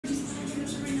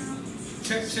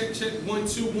Check. 1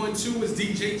 2 1 2 is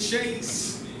DJ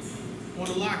Chase on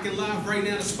the Lock and Live right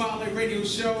now, the Spotlight Radio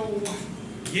Show.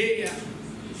 Yeah.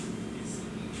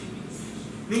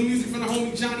 New music from the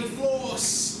homie Johnny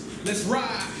Floss. Let's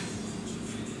ride.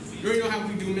 You already know how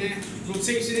we do, man.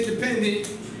 Rotation independent.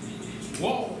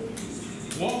 Whoa.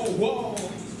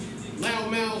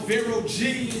 Loudmouth,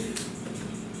 VeroG.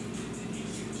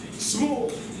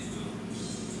 Smooth.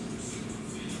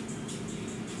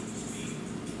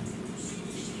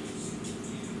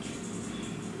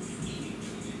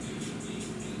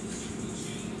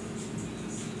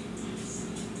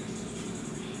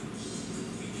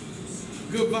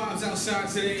 Good vibes outside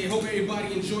today. Hope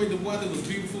everybody enjoyed the weather. It was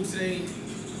beautiful today.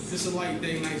 Just a light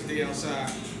day, nice day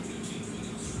outside.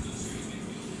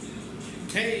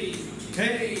 Hey.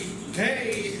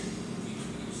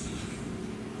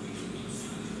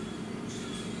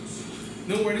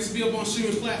 Don't worry, this will be up on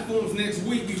streaming platforms next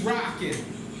week. We rocking.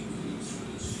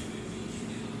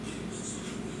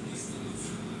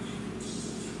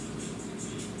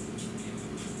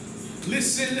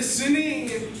 Listen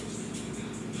in.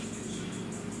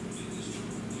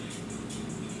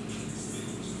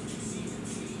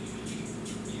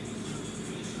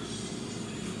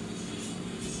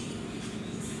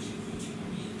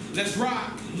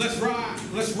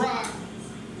 Let's rock.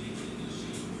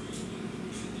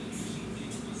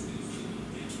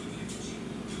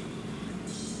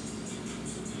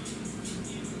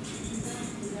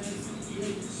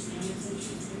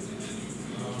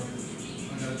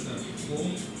 I got to check.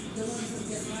 The ones that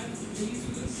get live, they use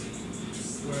this.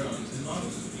 Where? In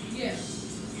August? Yeah.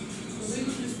 So we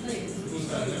will just play it. Who's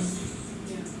that, him?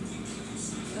 Yeah.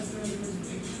 That's the other person.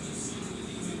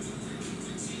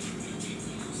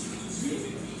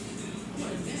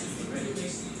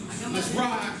 Let's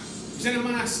rock.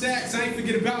 Gentlemen Stacks, I ain't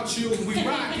forget about you. We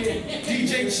rockin'.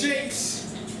 DJ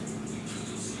Chase.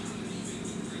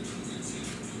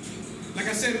 Like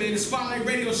I said, man, the Spotlight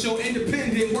Radio Show,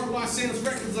 independent, worldwide sales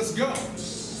records. Let's go.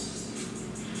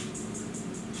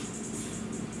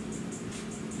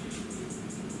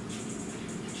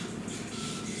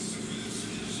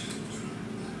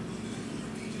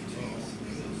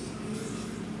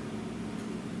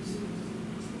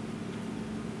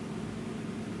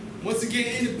 Once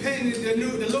again, independent, the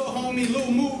little homie, Lil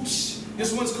Mooch.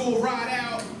 This one's called Ride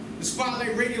Out. The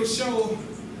Spotlight Radio Show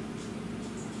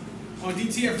on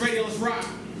DTF Radio. Let's rock.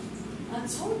 I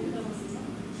told you that was the song.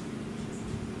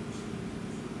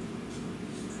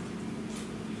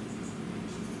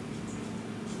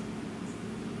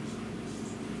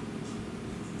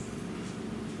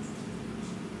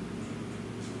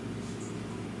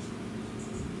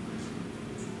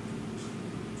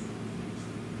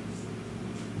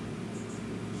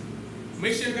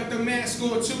 Make sure you got the mask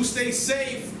on too. Stay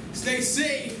safe. Stay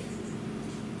safe.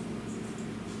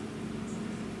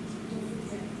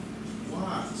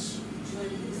 Watch.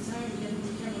 It's time to get the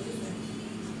camera this way.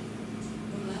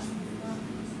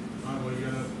 Alright, well, you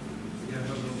gotta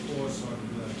have a little pause so I can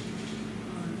play.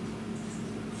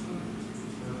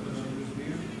 Put it on USB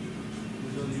here?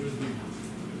 Put it on the USB.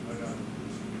 I got it.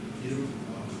 Get it?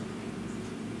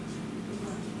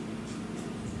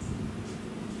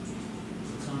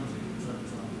 What time is it?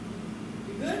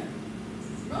 You good?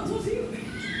 I'll talk to you.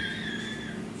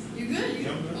 You good? You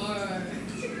good? Alright.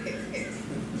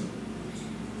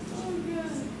 Oh,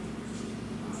 God.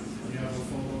 You have a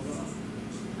phone over?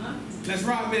 Huh? Let's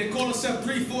rock, man. Call us up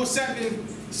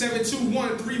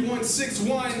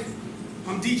 347-721-3161.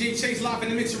 I'm DJ Chase live in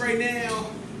the mix right now.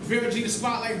 VeroG, the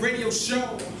Spotlight Radio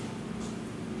Show.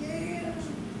 Yeah.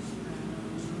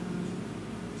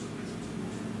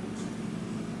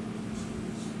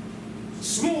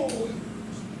 Smooth.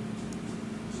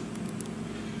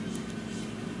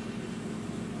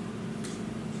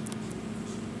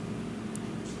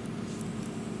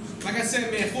 Like I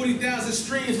said, man, 40,000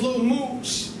 streams, Lil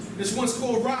Mooch. This one's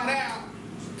called Ride Out.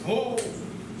 Oh.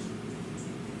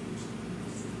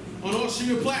 On all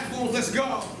streaming platforms, let's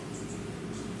go.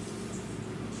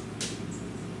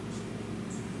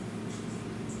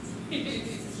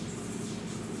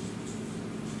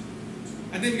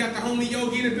 I think we got the homie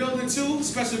Yogi in the building too.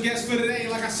 Special guest for today.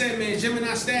 Like I said, man,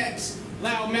 Gemini Stacks,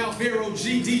 Loudmouth,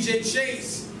 VeroG, DJ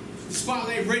Chase, the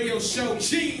Spotlight Radio Show.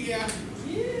 Yeah.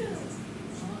 Yeah.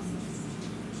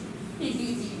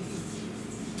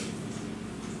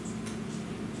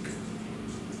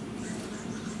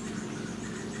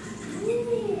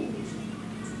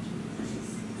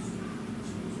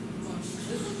 Awesome.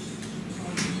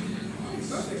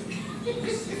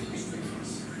 He's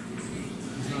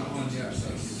not on yet, so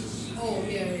he's just... Oh,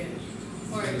 yeah.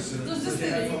 All right. Just Put your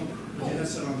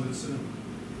headset on to the cinema.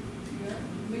 Yeah.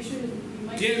 make sure that you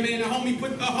might. Yeah, man, the homie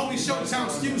Showtime,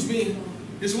 excuse me.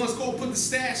 This one's called Put the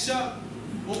Stash Up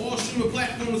on all streaming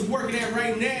platforms working at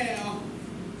right now.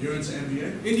 You're into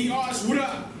NBA? Indie artists, what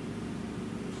up?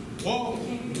 Whoa,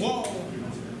 whoa.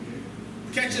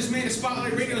 Catch us, man, the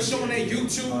Spotlight Radio Show on that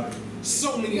YouTube.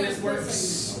 So many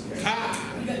networks.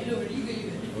 Ha! You got it over there. You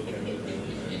good. Okay.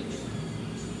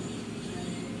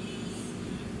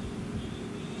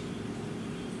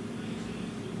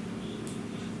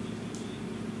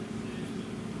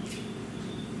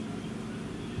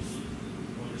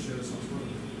 Want to share this on Twitter?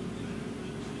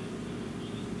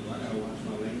 I gotta watch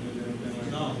my language or anything like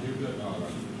that? No, you're good. All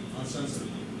right. Uncensored.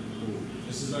 Cool.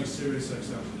 This is like Sirius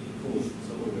XM. Cool.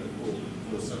 So we're good. Cool.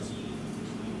 Full censored.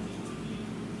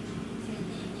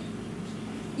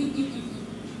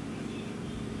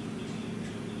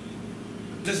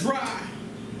 Let's ride.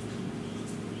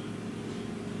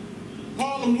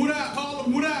 Harlem, what up?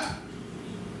 Harlem, what up?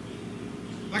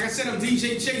 Like I said, I'm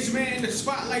DJ Chase, man. The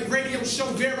Spotlight Radio Show,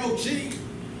 VeroG.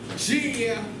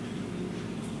 Yeah.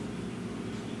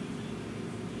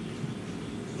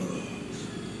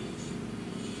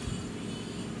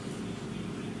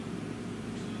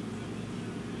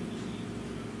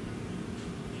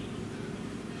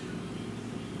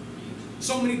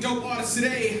 So many dope artists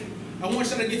today. I want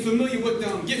y'all to get familiar with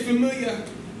them. Get familiar.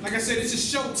 Like I said, it's a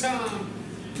showtime.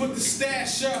 Put the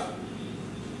stash up.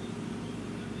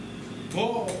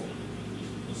 Ball.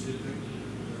 What's your thing?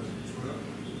 Twitter?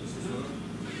 This is Twitter?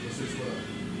 What's your Twitter?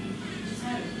 Just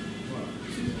have it. What?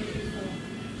 You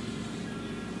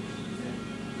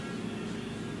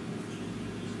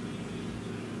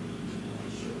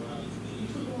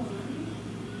put the one on me?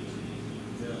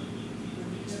 Yeah.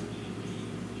 Yeah.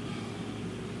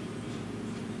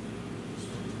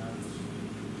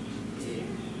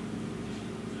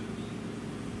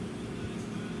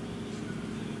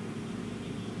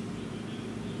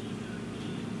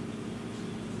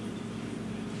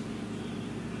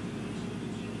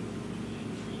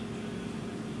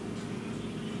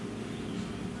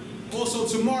 Also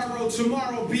tomorrow,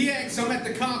 BX, I'm at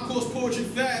the Concourse Poetry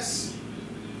Fest.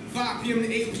 5 p.m.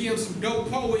 to 8 p.m. some dope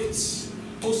poets.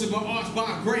 Hosted by Arts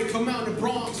by Gray. Come out in the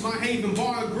Bronx, my Haven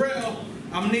Bar and Grill.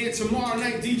 I'm there tomorrow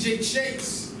night, DJ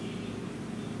Chase.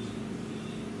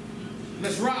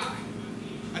 Let's rock.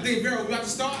 I think, Vero, we got to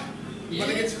start. We got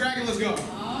to get cracking, let's go.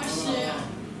 Oh, shit.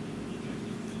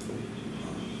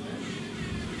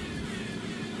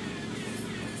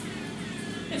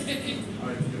 All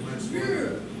right, get my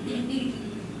Twitter.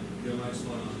 Get my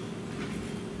Twitter.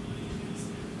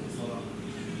 Hold on.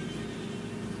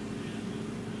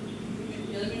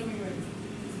 Yeah, let me know when you're ready.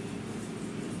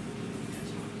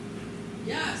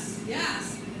 Yes.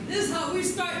 This is how we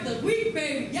start the week,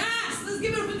 baby. Yes. Let's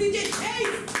give it up for DJ Chase.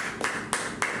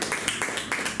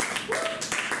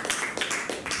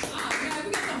 Yeah,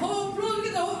 we got the whole floor. We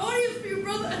got the whole audience for you,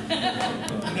 brother.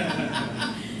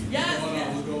 Yes.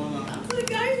 What's going on? What the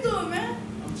guys doing, man?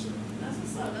 I'm sure. That's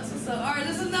what's up. All right,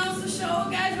 let's announce the show,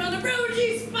 guys. We're on the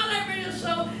VeroG Spotlight Radio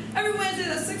Show every Wednesday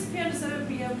at 6 p.m. to 7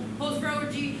 p.m. Host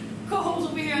VeroG, co-host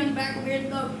over here in the back over here,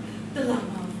 the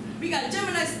loudmouth. We got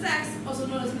Gemini Stacks, also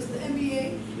known as Mr.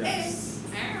 NBA, Yes.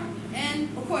 and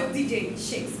of course DJ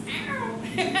Chase.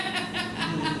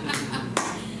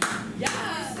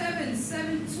 Yeah,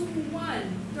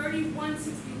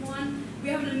 7-721-3161. We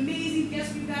have an amazing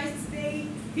guest for you guys today.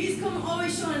 He's coming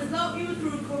always showing his love even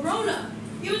through the corona,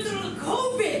 even through the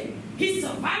COVID. He's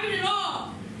surviving it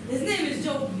all. His name is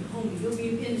Yogihomie. He'll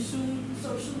be in soon.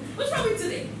 What's wrong with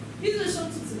today? He's in the show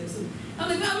too today. So I'm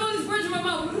like, I'm all these words in my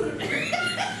mouth.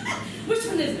 Which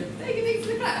one is it? Thank you for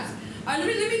the claps. All right, let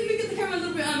me get the camera a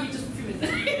little bit on me just for a few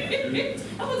minutes.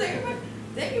 I was like, everybody,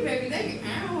 thank you, baby, thank you.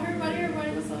 Ow,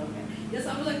 everybody, what's up? Okay. Yes,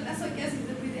 I was like, that's what I guess he's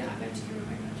gonna be there. I got you,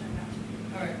 I got you.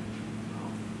 All right.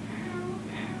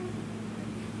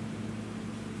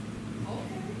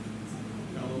 Okay.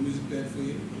 Got a little music bed for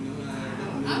you.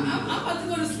 I'm about to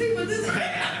go to sleep with this.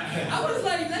 I was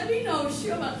like, let me know.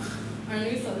 Sure. All right,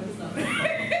 let me stop.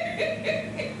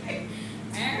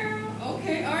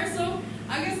 Okay, all right, so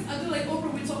I guess I'll do like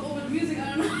Oprah, we talk over the music,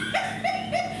 I don't know.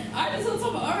 All right, so talk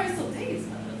about, all right, so dang, it's a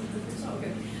different show,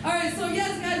 okay. All right, so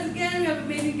yes, guys, again, we have an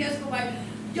amazing guest go by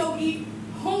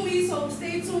Yogihomie, so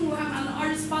stay tuned. We'll have on the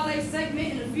Artist Spotlight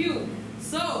segment in a few.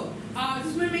 So,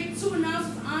 just want to make 2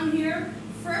 announcements on here.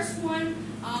 First one,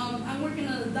 I'm working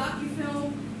on a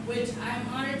docu-film, which I'm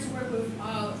honored to work with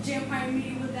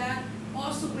JMEmpireMedia with that.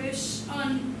 Also with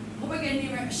hope I get your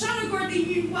name right. Shauna Gordy,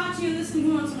 you watching and listening,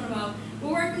 who I'm talking about.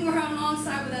 We're working with her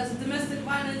alongside with us. A domestic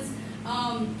violence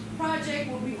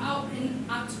project will be out in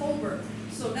October.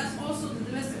 So that's also the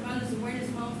Domestic Violence Awareness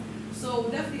Month. So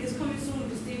definitely it's coming soon.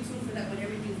 Just stay tuned for that when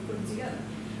everything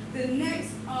the next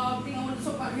thing I want to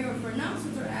talk about here for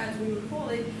announcements or ads, we would call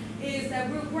it, is that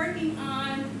we're working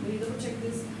on, let me double check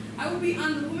this, I will be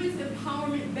on the Women's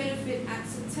Empowerment Benefit at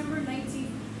September 19th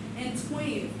and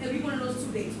 20th. It'll be one of those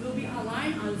 2 days. We'll be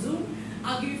online on Zoom.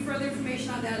 I'll give you further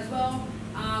information on that as well.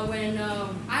 I've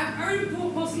already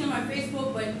been posting on my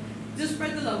Facebook, but just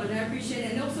spread the love, and I appreciate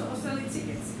it. And also, I'm selling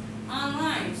tickets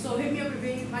online. So hit me up if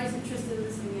anybody's interested in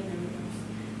listening in there.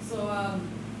 So,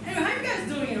 anyway, how you guys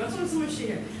doing? I'm talking so much shit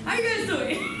here. How you guys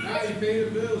doing? Nah, you pay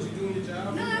the bills, you doing your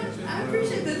job. No, I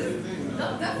appreciate this.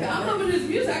 I'm loving this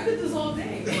music. I could do this all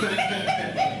day.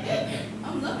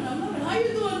 I'm loving it. How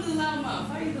you doing, the loudmouth?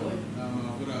 How you doing?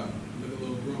 What up? Look a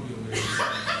little grumpy over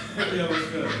there. Yeah, what's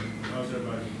good? How's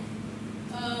everybody?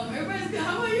 Everybody's good.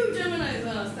 How about you, Gemini's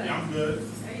status? Yeah, I'm good.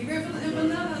 Are you ready for the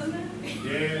empanadas, man?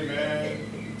 Yeah, man.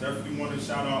 Definitely want to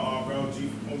shout out VeroG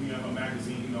for putting me on her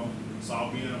magazine, you know. So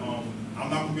I'll be in, I'm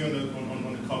not gonna be on the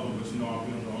cover, but you know I'll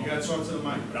be on the. You gotta talk to the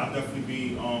mic. But I'll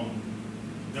definitely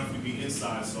be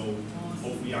inside. So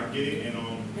hopefully I get it and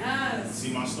Yes.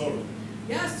 see my story.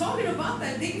 Yes, talking about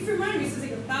that. Thank you for reminding me. This is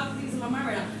like 1,000 things in my mind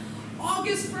right now.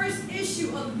 August 1st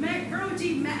issue of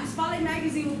VeroG Spotlight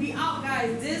Magazine will be out,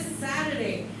 guys, this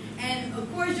Saturday. And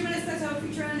of course, Gemini Stacks have a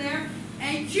feature on there.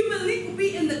 And Cuban Link will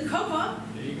be in the cover.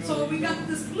 So we got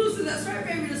the exclusive, that's right,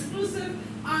 baby, the exclusive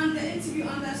on the interview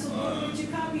on that. So go get your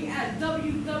copy at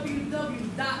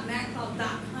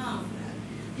www.maccloud.com for that.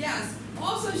 Yes.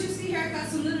 Also, as you see here, I got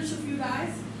some literature for you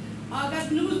guys. I got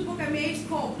the newest book I made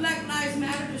called Black Lives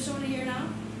Matter. They're showing it here now.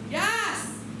 Yes!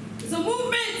 It's a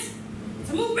movement! It's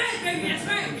a movement, baby, that's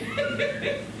right.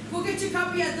 Go get your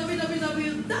copy at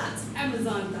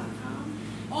www.amazon.com.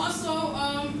 Also,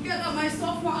 get my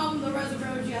sophomore album, The Rise of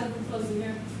VeroG. I have the closing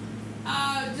here.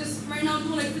 Just right now, I'm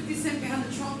doing like 50 cents behind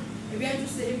the trunk. If you're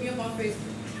interested, hit me up on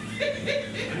Facebook. I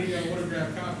need that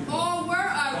autograph copy. Oh,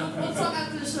 we'll talk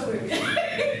after the show here.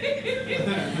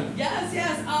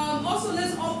 Yes. Also,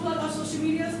 let's all plug our social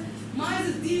medias. Mine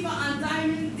is Diva and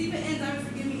Diamond,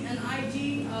 forgive me, and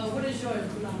IG. What is yours,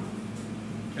 Kulama?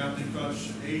 Captain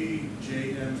Crush,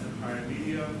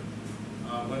 JMEmpireMedia.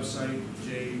 Website,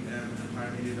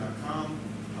 JMEmpireMedia.com.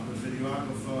 I'm a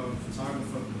videographer,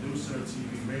 photographer, producer,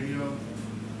 TV, radio.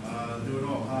 Do it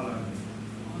all. Holla at me.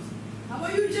 How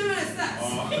about you, Gemini Stacks?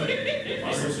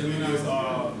 My social media is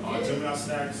Gemini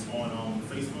Stacks on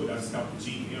Facebook. That's spelled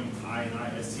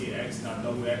GMINISTAX, not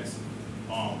double X.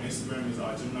 Instagram is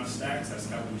Gemini Stacks. That's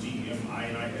spelled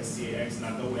GMINISTAX,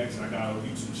 not double X. And I got a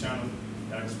YouTube channel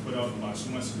that I just put up about 2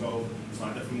 months ago. So I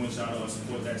definitely want y'all to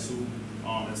support that too.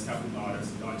 That's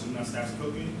Gemini Stacks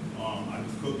Cooking. I do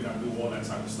cooking, I do all that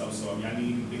type of stuff. So if y'all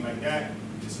need anything like that,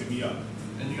 just hit me up.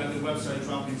 And you got the website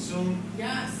dropping soon.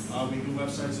 Yes. We do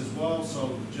websites as well,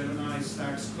 so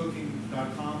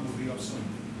GeminiStacksCooking.com will be up soon.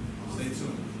 Stay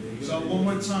tuned. So one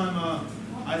more time,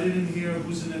 I didn't hear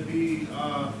who's going to be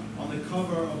on the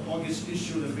cover of August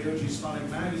issue of the VeroG Spotlight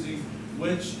Magazine,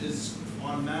 which is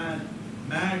on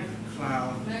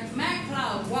MagCloud.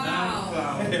 MagCloud, wow.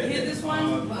 MagCloud. You hear this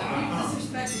one? Wow, you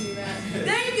disrespecting me, man.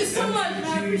 Thank you so much, man.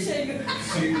 I appreciate you.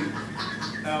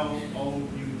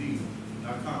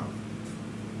 CLOUD.com.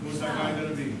 Who's that guy going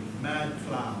to be?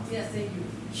 MagCloud. Yes, thank you.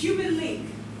 Cuban Link.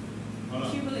 Hold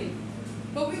on. Cuban Link.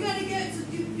 But we got to get to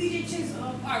DJ Chase.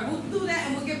 All right, we'll do that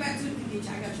and we'll get back to DJ Chase.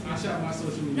 I got you. I shot my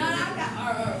social media. No, I got.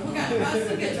 All right, we got it. I'll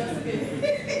still get you. We're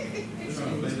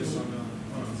going to play this song now.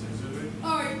 Hold on, exhibit.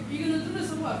 All right, you going to do this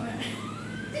or what, man?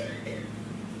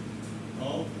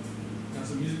 Oh. Got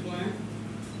some music playing?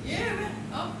 Yeah, man.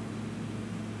 Oh.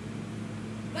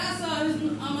 That's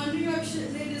my New York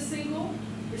shit latest single,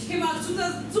 which came out in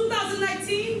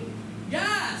 2019.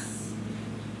 Yes.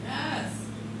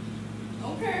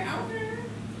 Okay.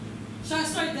 Should I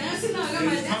start dancing now? I got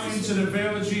my It's coming dancing. to the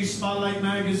VeroG Spotlight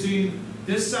Magazine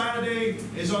this Saturday.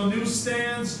 It's on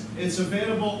newsstands. It's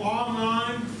available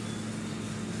online,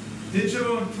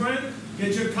 digital and print.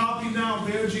 Get your copy now.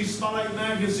 VeroG Spotlight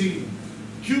Magazine.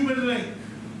 Cuban Link,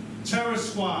 Terror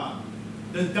Squad,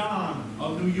 the Don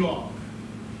of New York.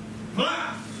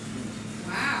 Blah!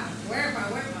 Wow. Where am I?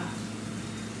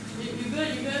 You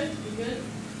good?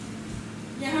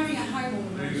 Yeah, having a high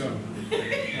moment. There you go.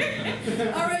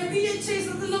 All right, DJ Chase,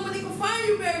 let them know where they can find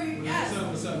you, baby. Yes.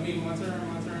 What's up? Me, my turn.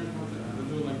 I'll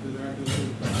do it like this.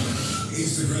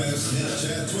 Instagram,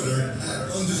 Snapchat, Twitter,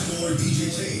 @_DJ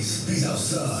Chase. He's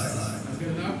outside. That's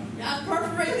good enough? That's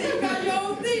perfect right there. You got your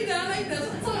own thing now. I like that.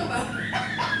 What I'm talking about.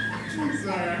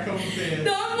 Sorry, I come prepared.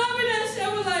 No, I'm loving that shit. I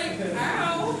was like,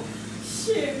 ow.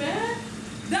 Shit, man.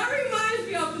 That reminds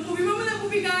me of the movie. Remember that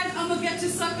movie, guys? I'm gonna get you,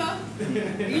 sucker.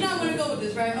 You're not gonna go with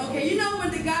this, right? Okay, you know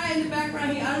when the guy in the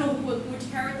background, I don't know which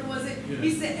character was it. Yeah. He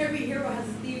said every hero has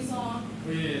a theme song,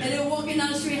 Yeah. and they're walking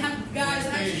down the street and have guys.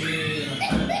 Yeah.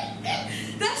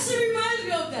 That shit reminds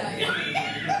me of that.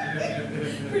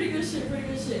 Pretty good shit. Pretty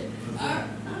good shit. Not a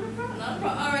problem. Not a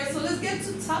problem. All right, so let's get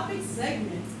to topic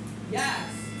segment. Yes.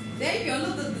 There you go.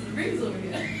 Look, the rings over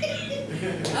here.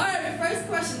 All right, the first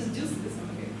question is juicy. This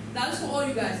one here. Now, this for all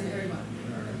you guys here, everybody.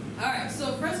 All right.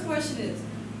 So, first question is,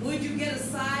 would you get a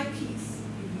side piece if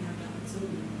you have the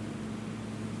opportunity?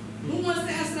 Who wants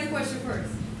to answer that question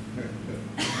first?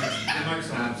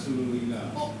 Absolutely not.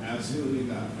 Oh. Absolutely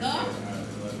not. No?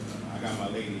 I got my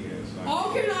lady here, so I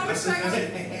Okay, no, I respect it.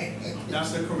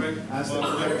 That's the correct. That's the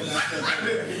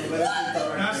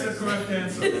correct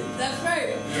answer. That's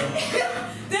right.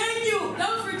 Thank you. That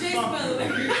was for Jason, by the way.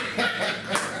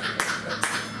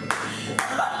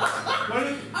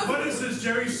 What is this,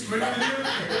 Jerry Springer here?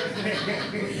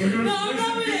 No, I'm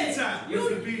loving it. Where's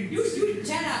the beats? You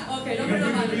chat out. Okay, don't worry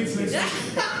about it.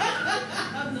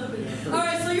 I'm loving it. All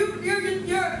right, so you're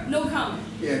no comment.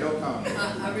 Yeah, no comment.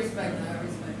 I respect that. I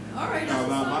respect that. All right, No, that's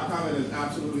what's my up. comment is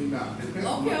absolutely not. Okay.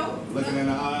 Looking in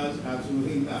the eyes,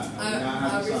 absolutely not.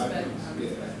 I respect.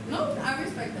 No, I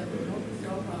respect that. No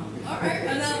problem. All right,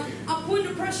 and now I'm putting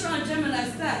the pressure on Gemini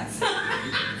Stacks.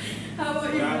 How about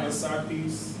you? Would I have a side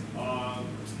piece? Nah,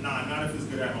 not if it's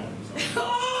good at home. So.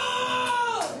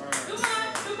 Oh! Come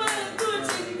on, do it,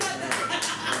 Chase. You got that.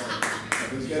 If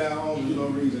it's good at home, there's no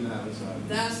reason to have a side.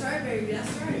 That's right, baby.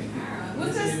 That's right. All right.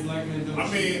 What's this? I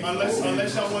mean,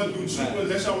 unless y'all want to do cheaper,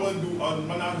 unless y'all want to do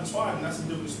menage a trois, then that's a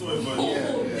different story. But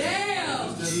Oh, yeah.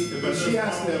 damn. But she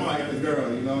has to like the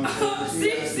girl, you know what I'm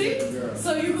saying? See? So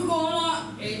you can go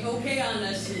on okay on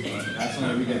that shit. That's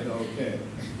when we get the okay.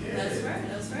 That's right,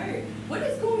 that's right. What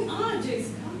is going on,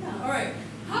 Jason? Calm down. All right.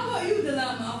 How about you,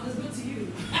 Delamouth? Let's go to you.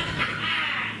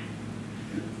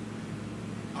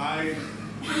 I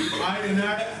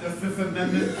enact the Fifth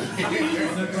Amendment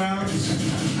on the grounds.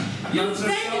 Thank you,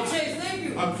 Chase. Thank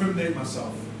you. I incriminate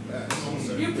myself.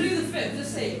 You plead the fifth.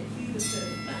 Just say it. Plead the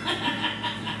fifth.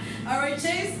 All right,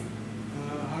 Chase?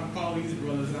 I'll call these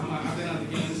brothers. I've been out the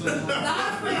game so long. All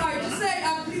right, just say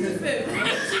I plead the fifth. All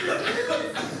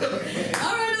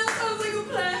right, that sounds like a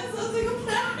plan.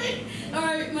 All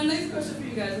right, my next question for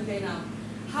you guys. Okay, now,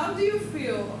 how do you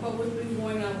feel about what's been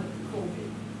going on with COVID?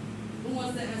 Who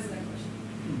wants to answer that question?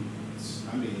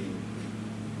 I mean,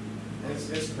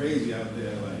 it's crazy out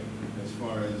there, like, as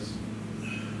far as,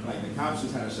 like, the cops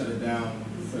just had to shut it down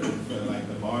for like,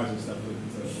 the bars and stuff to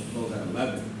close at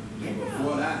 11. And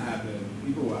before that happened,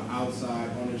 people were outside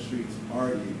on the streets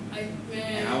partying.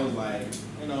 And I was like,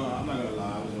 you know, I'm not gonna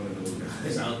lie, I was one of those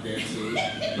guys out there too.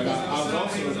 But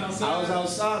I was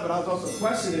outside, but I was also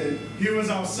questioning. He was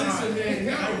outside.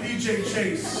 Like DJ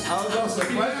Chase. I was also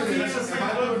questioning. That's a free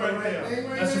plug right there.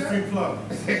 That's a free plug.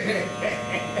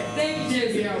 Thank you,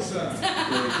 Jason. Be outside.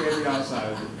 Yeah, you can't be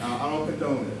outside. I don't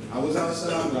condone it. I was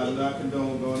outside, but I do not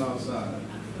condone going outside.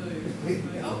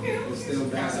 Okay. It's still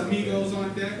Got bad. some amigos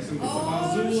on deck, some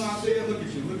Azul out there. Look at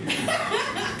you. Okay,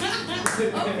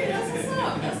 that's what's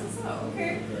up.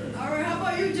 Okay. All right, how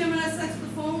about you, Gemini Sex with the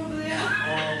phone over there?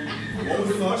 What was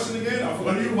the question again? I What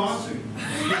forgot. are you watching? I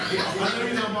know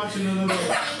you're not watching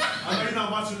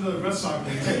another Red Sox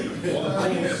game. You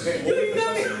got me. I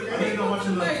know you're not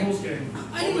watching another post game. What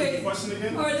was the Anyway, question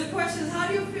again? all right, the question is, how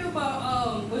do you feel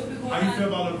about what's been going How on? do you feel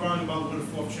about LeBron about to win the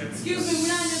 4th championship? Excuse me, we're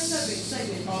not in this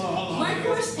segment. Hold on. My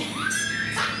question.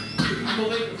 I'm a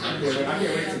Laker fan. I can't wait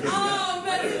to get to that. Oh,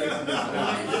 man,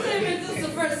 this is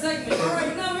the first segment. All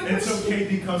right, now my Until question.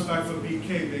 KD comes back for BK,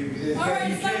 baby. All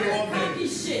right, stop BK with all the day. cocky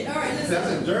shit. All right, That's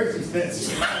listen. in Jersey. Thank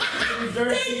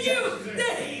you.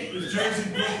 It's Jersey,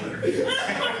 Brooklyn.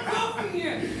 Coughing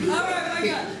here. All right, my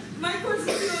God. My question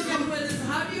to you again was,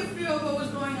 how do you feel about what's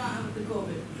going on with the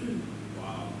COVID?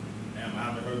 Wow. Damn, I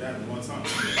haven't heard that in a long time.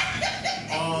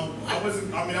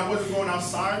 I wasn't going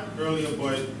outside earlier,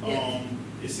 but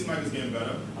it seemed like it's getting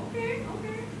better. Okay.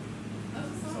 That's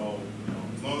what's up. So,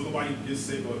 as long as nobody gets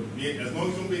sick or as long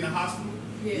as you don't be in the hospital,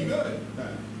 you're good.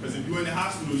 Because if you're in the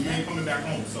hospital, you ain't coming back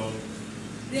home. So,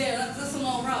 Yeah, that's a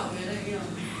long route, man. You know.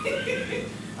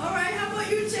 All right, how about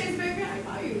you, Chase, baby? How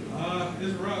about you?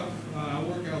 It's rough. I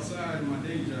work outside in my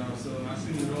day job, so I've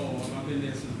seen it all. I've been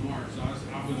there since March, so I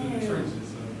was in the trenches.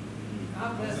 So God I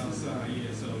was bless you. outside,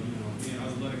 yeah. So I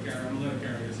was a letter carrier. I'm a letter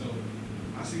carrier, so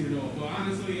I seen it all. But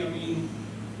honestly, I mean,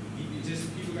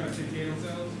 people got to take care of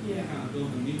themselves. Yeah. Kind of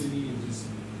build immunity and just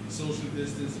social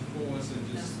distance, of course, and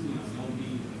just don't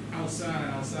be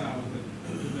outside with the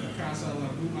Casa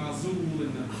Azul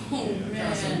and the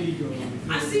Casa Amigo.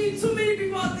 I see too many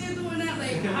people out there doing that,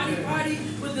 like party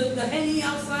with the Henny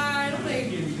outside. I'm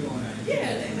like,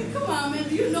 yeah, like, come on, man.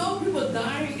 Do you know people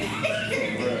dying?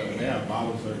 They have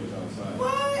bottle service outside.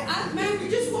 What? Man, we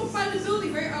just walked by the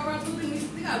building, right? Our building,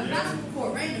 we got a basketball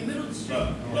court right in the middle of the street.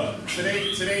 Look,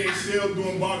 today they still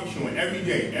doing barbecuing every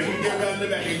day. Every day we gotta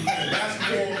live at they playing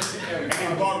basketball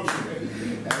and barbecuing.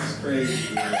 That's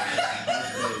crazy.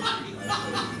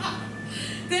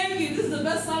 Thank you. This is the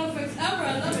best sound effects ever.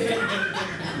 I love it.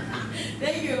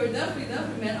 Thank you.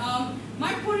 Definitely, man.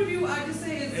 My point of view, I just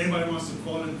say is. Anybody wants to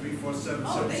call in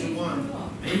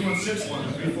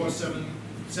 347-721-3161,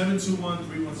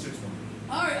 347-721-3161.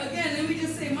 All right. Again, let me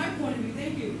just say my point of view.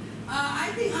 Thank you.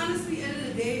 I think honestly, end of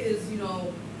the day is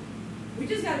we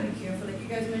just gotta be careful. Like you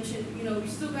guys mentioned, we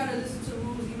still gotta listen to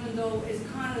rules, even though it's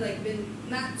kind of like been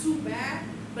not too bad.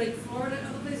 But like Florida and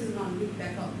other places is gonna look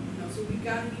back up. So we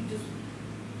gotta be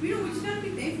we just gotta be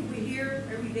thankful we're here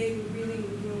every day. We're really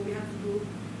doing what we have to do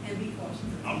and be cautious.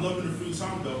 I'm loving the free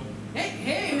time though.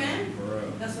 Hey, man. For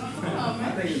real. That's what I'm talking about,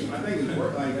 man. I think it's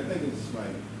work. Like I think it's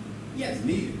like it's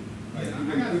needed. Like, I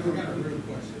got a real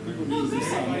question.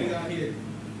 Somebody's out here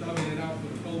thugging it out for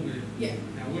the COVID. Yeah.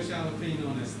 Now, what's y'all opinion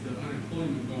on this? The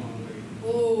unemployment going away?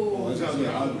 Oh. It's gonna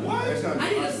get ugly. What? I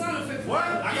need a sound effect for What?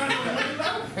 that. I got no money.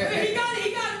 Wait, he got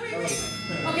it. Wait.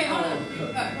 Okay, hold on.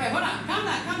 Wait, hold on. Calm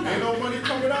down. Ain't no money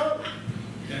coming out.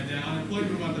 The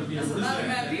unemployment about to be That's a lot of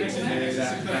mad people, man.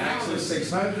 That's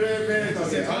 $600, man. It's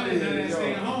gonna get ugly. $600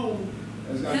 staying home.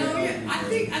 Hell yeah. I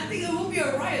think it will be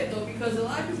a riot though, because a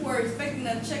lot of people are expecting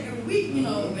that check every week,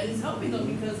 and it's helping them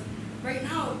because right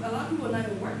now a lot of people are not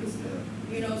even working still.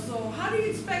 So how do you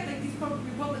expect like these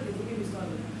Republicans? Don't get me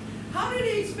started. How do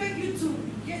they expect you to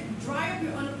dry up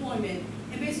your unemployment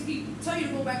and basically tell you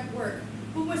to go back to work?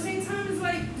 But at the same time, it's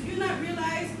like, do you not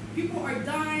realize people are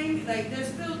dying? Like there's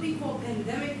still a thing called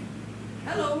pandemic.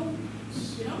 Hello,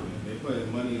 They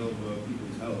put money over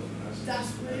people's health.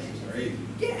 That's crazy.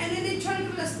 Yeah, and then they try to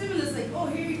give that stimulus, like, oh,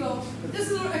 here you go. This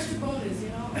is a little extra bonus,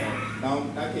 Now, I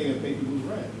can't even pay people's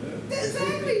rent. Yeah.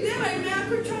 Exactly. They're like, man, I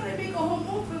could try to make a home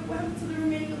offer. What happened to the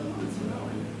remaining of the months,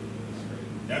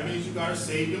 That means you gotta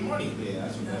save your money. Yeah,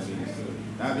 that's what that means too.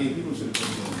 That means people should have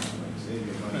been doing that. Like, save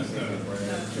your money, save your bread.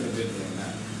 Should have been doing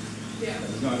that. Yeah.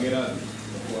 It's gonna get ugly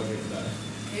before it gets done.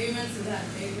 Amen to that.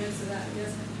 Yes.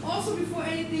 Also, before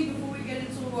we get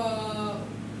into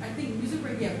I think music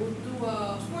break. Yeah, we'll do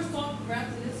sports talk right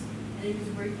after this and then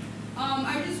music break.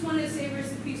 I just want to say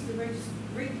rest in peace to Regis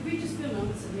Philbin.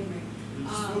 What's his name, right?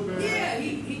 Yeah,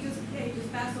 he just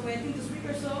passed away. I think this week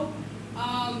or so.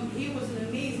 He was an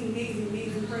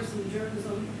amazing person in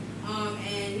journalism,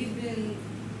 and he's been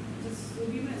will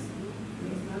be missed.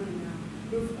 He's not in now.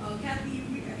 Kathy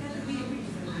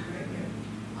Regis, right here.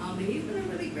 But he's been a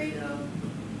really great a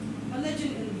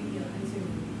legend in the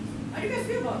entertainment. How do you guys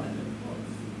feel about that?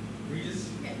 Regis?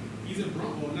 Yeah. He's a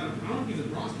Bronx, I don't know if he's a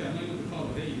Bronx cat. I know he went to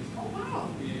Carlo Days. Oh, wow.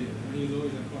 Yeah, he was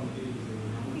always at Carlo Days.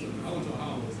 I went to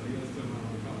Ohio, so he was still my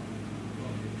Carlo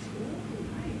Days. Oh,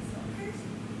 nice.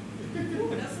 Okay.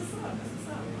 Ooh, that's what's up.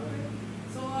 Okay.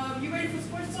 So, you ready for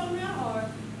sports talk now, or?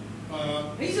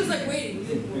 He's just like waiting.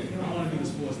 I want to do the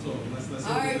sports talk. Let's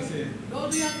all right. Let's hear it. Go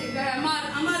do your thing.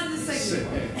 I'm out of this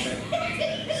segment.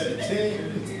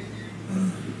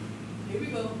 Here we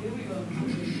go.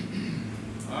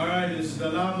 All right, this is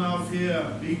the loudmouth here.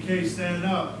 BK, stand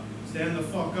up. Stand the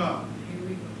fuck up. Here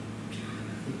we go.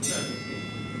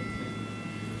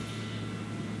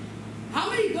 How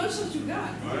many gunshots you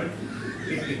got? All right.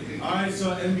 All right,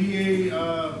 so NBA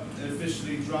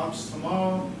officially drops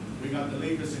tomorrow. We got the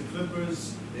Lakers and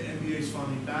Clippers. The NBA's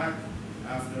finally back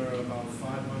after about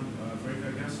 5-month break,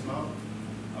 I guess,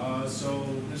 so,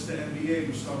 Mr. NBA,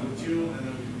 we start with you, and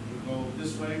then we go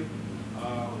this way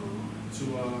to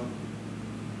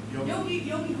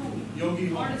Yogihomie.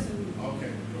 Yogihomie. Artisan.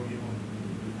 Okay,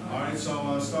 Yogihomie. All right,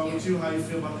 so start with you. How you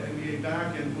feel about the NBA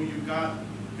back, and who you got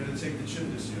going to take the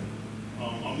chin this year?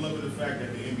 I'm loving the fact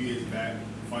that the NBA is back,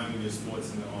 finally there's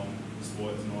sports and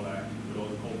sports and all that with all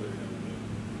the COVID and everything.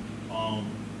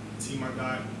 Team I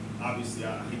got, obviously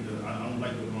I don't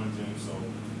like LeBron James, so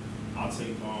I'll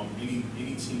take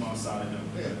any team outside of him.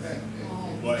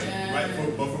 But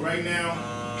for right now,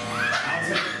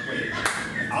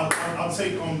 I'll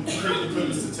take the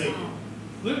Clippers to take it.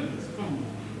 Clippers, come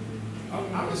on.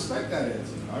 I respect that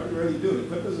answer. I really do. The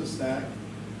Clippers are stacked,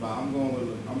 but I'm going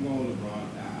with LeBron.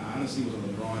 I honestly was a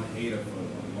LeBron hater for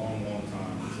a long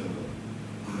time until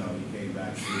he came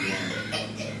back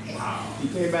 3-1. Wow. He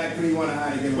came back 3-1 and I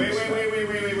had to give him Wait.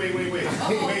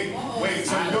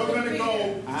 So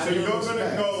you're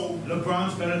gonna go.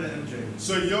 LeBron's better than MJ.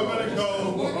 So you're gonna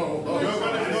go. You're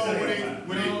gonna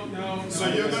go So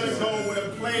you're gonna go with a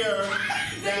player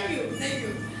that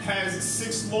has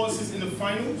 6 losses in the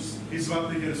finals. He's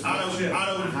about to get his out of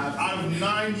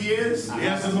 9 years. He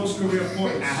has the most career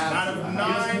points. Out of 9. He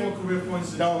has more career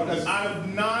points than out of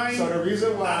 9. So the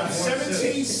reason why out of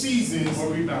 17 seasons,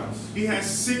 more rebounds. He has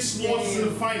 6 losses in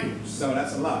the finals. No,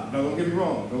 that's a lot. No, don't get me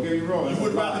wrong. Don't get me wrong. You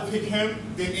would rather pick him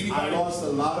than anybody. I lost a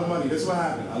lot of money. This is what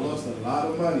happened. I lost a lot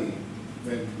of money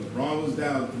when LeBron was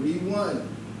down 3-1.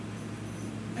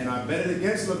 And I bet it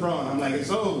against LeBron. I'm like, it's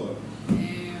over.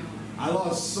 Damn. I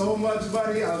lost so much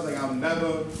money. I was like, I'll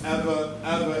never, ever,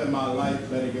 ever in my life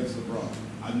bet against LeBron.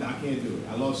 I can't do it.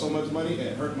 I lost so much money,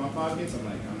 it hurt my pockets. I'm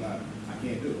like, I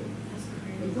can't do it.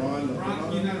 LeBron,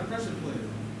 you're not a pressure player.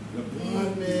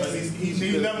 LeBron, man.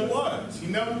 He never was. He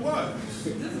never was.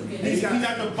 He's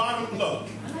at the bottom. Look.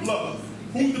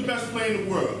 Who's the best player in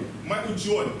the world? Michael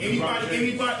Jordan. Anybody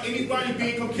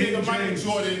being compared to Michael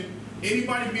Jordan,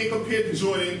 anybody being compared to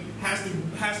Jordan has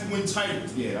to win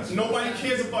titles. Yeah, that's nobody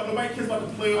cares about the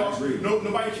playoffs.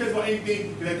 Nobody cares about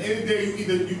anything. Because at the end of the day,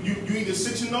 you either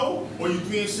 6-0 or you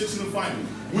 3-6 in the finals.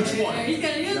 Which one? Yeah, he's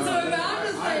gonna get to it, but I'm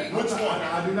just like. Which one?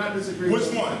 I do not disagree. Which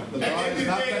with one? At the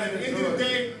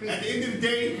end of the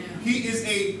day, he is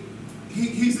a.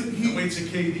 Wait till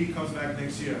KD comes back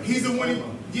next year. He's the winning.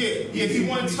 Yeah, he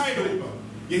won titles.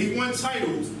 Yeah, he won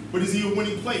titles, but is he a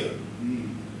winning player?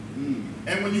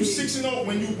 And when you 6-0,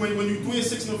 when you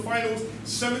 3-6 in the finals,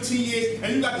 17 years,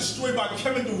 and you got destroyed by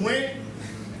Kevin Durant.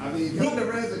 I mean, Kevin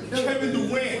Durant's a killer. Kevin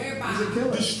Durant he's a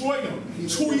killer. Destroyed him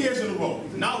 2 years in a row.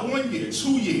 Not 1 year,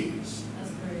 2 years.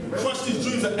 That's crazy. Crushed his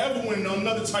dreams of ever winning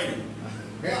another title.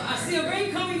 Well, I see a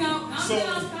ring coming out. I'm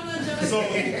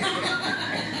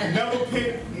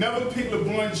never pick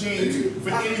LeBron James for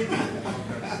anything.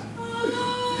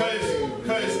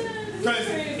 Because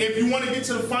if you want to get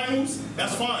to the finals,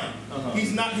 that's fine.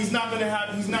 You're not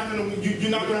gonna win.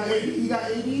 He got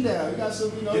AD now. He got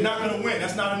some. You're not gonna win.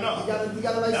 That's not enough.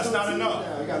 That's not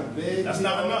enough. He got a big. That's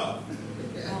not enough.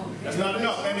 That's not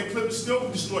enough. And the Clippers still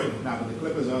destroyed him. Nah, but the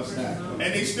Clippers are stacked.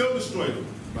 And they still destroyed him.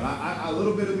 But a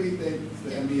little bit of me thinks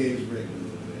the NBA is rigged a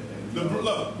little bit.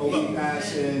 Look.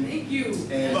 Passion. Thank you.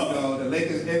 And the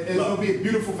Lakers. It's gonna be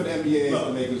beautiful for the NBA if the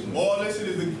Lakers win. All this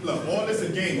is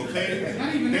a game, okay?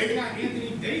 Not even they got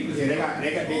Anthony Davis. Yeah,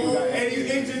 they got. And he's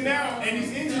injured now. And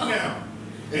he's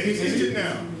injured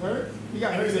now. Hurt? He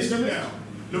got hurt. He's injured now.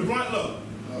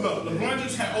 LeBron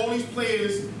just had all these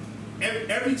players.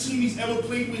 Every team he's ever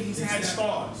played with, he's had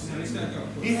stars.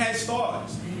 He had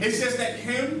stars. It's just that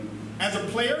him as a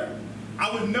player, I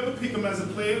would never pick him as a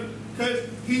player because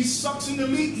he sucks in the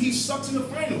league. He sucks in the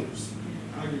finals.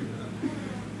 I agree with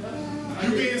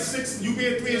that. You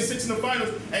being 3-6 in the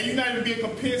finals, and you're not even being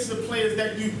compared to the players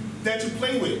that you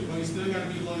play with. Well, you still got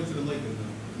to be loyal to the Lakers,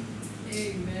 though.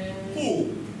 Amen.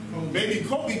 Who? Maybe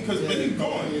Kobe, because maybe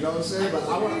gone. You know what I'm saying? But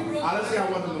honestly, I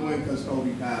want them to win because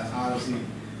Kobe passed. Honestly,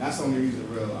 that's the only reason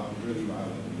I'm really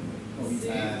riding. Kobe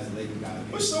passed, Lakers got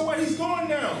it. But so what? He's gone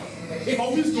now.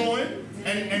 Kobe's gone,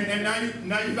 and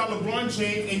now you got LeBron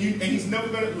James, and he's never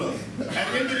gonna look.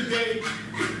 At the end of the day,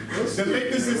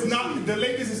 the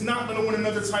Lakers is not gonna win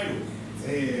another title.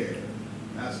 Damn,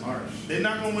 that's harsh. They're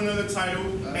not gonna win another title.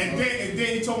 And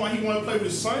then he told me he want to play with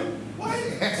his son. What?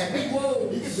 Whoa.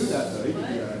 He can do that though. He can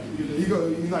do that.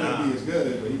 He's not gonna be as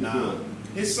good, but he can do it.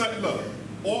 His son,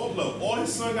 all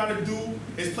his son got to do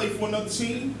is play for another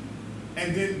team,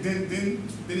 and then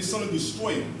his son will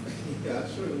destroy him. Yeah,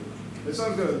 that's true. His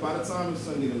son's good. By the time his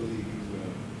son get in the league,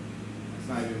 it's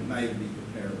not even be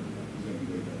comparable. He's gonna be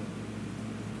way better.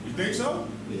 You think so?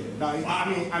 Yeah. No,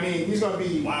 I mean, he's gonna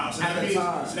be. Wow. So at the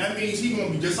time. that means he's gonna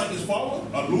be just like his father,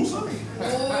 a loser.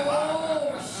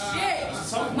 Oh shit!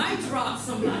 Might drop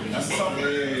somebody. That's something.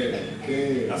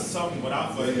 Yeah. That's something. But I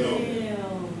thought, yo.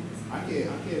 I can't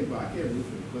root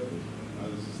for the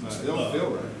Clippers. It don't feel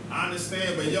right. I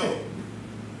understand, but yo.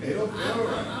 It don't feel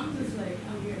right. I'm just like,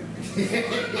 I'm here.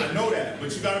 I know that, but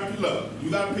you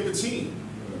gotta pick a team.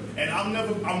 And I'm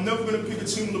never gonna pick a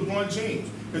team with LeBron James.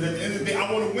 Because at the end of the day,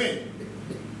 I wanna win.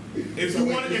 If you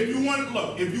want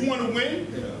to win,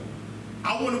 I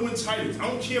want to win titles. I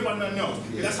don't care about nothing else.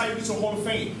 That's how you get to Hall of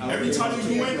Fame. Every time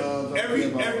you win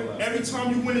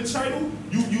a title,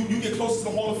 you get close to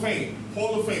the Hall of Fame.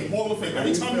 Hall of Fame.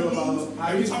 Every time you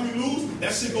lose,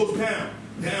 that shit goes down.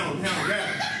 But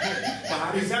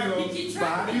how do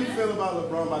you feel about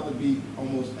LeBron about to beat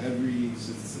almost every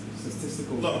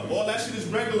statistical? Look, all that shit is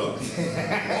regular.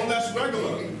 All that's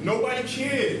regular. Nobody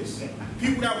cares.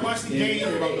 People that watch the game.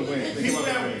 People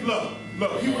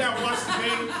that watch the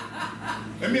game.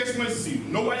 Let me explain this to you.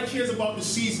 Nobody cares about the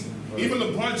season. Even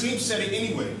LeBron James said it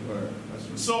anyway.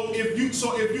 So if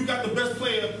you got the best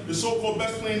player, the so-called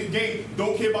best player in the game,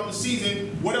 don't care about the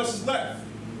season, what else is left?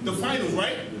 The finals,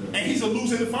 right? And he's a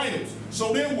loser in the finals.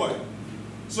 So then what?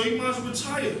 So he might as well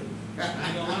retire.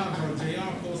 I know a lot, bro.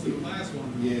 JR posted the last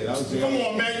one. Yeah, that was JR. Come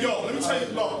on, man. Yo, let me tell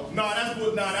you. Nah,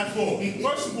 that's bull.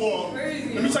 First of all,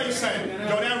 let me tell you something. Yo,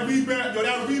 that rebound,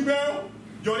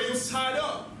 yo, they was tied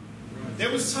up. They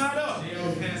was tied up.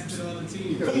 JR passed to the other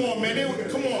team. Come on, man.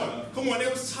 Come on. They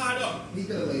was tied up. He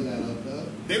could have laid that up, though.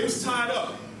 They was tied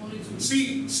up.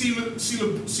 See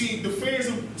the fans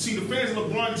of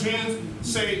LeBron James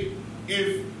say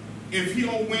if he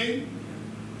don't win,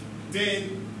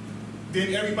 then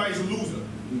everybody's a loser.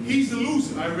 He's the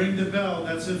loser. I ring the bell.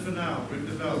 That's it for now. Ring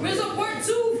the bell. There's a part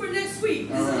 2 for next week.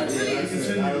 This is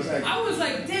the release. I was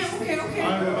like, damn, okay.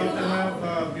 Alright, we're about to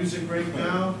have music break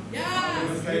now.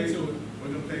 Yes. We're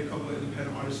going to play a couple of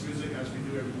independent artist music as we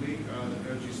do every week. The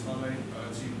VeroG Spotlight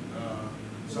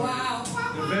Wow.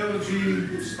 The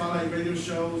VeroG Spotlight radio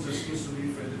show is exclusively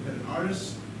for independent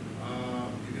artists.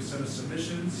 You can send us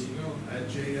submissions at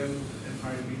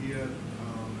JMEmpireMedia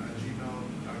at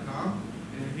gmail.com.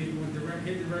 And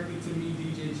hit directly to me,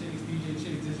 djchase,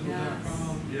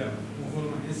 djchase.digital.com. Yeah. Or follow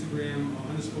on Instagram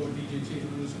 _djchase_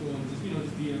 and just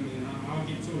DM me and I'll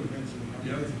get to it eventually.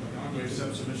 We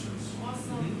accept submissions.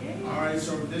 Awesome. All right,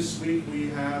 so this week we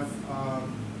have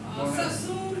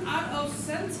Sassoon Out of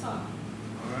Center.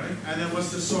 All right, and then what's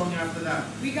the song after that?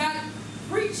 We got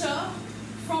Preacher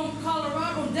from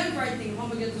Colorado, Denver, I think. I'm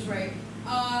gonna get this right.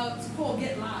 It's called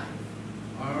Get Live.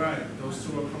 All right, those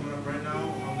two are coming up right now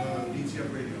on the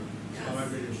DTF Radio,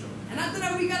 Spotlight Radio Show. And after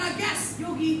that, we got our guest,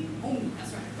 Yogihomie.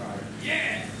 That's right. All right.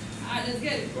 Yeah. All right, let's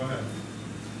get it. Go ahead.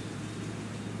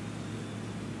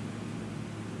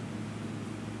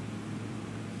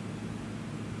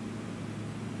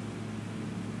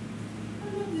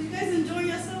 You guys enjoying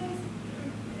yourselves?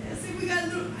 Yeah, see, we got a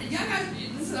little, y'all got,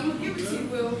 listen, I'm gonna give it to you,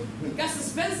 Will. Got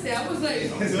suspense there. I was like, I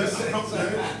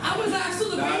saw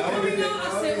the rain coming out. I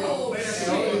said, oh, shit.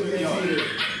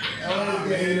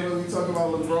 When we talk about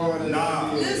LeBron and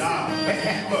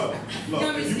Look,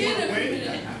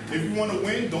 if you want to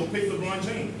win, don't pick LeBron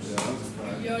James.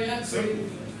 Yo, y'all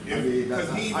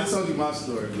crazy. I told you my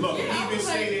story. Look, he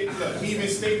even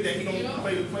stated that he don't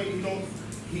play the play.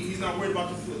 He's not worried about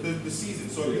the season.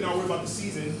 So if you're not worried about the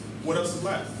season, what else is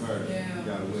left? Right. Yeah. You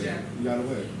gotta win. You gotta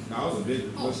win. I was a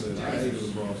big listen. I hated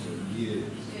LeBron for years.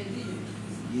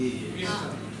 Yeah.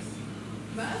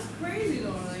 But that's crazy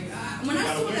though. Like when I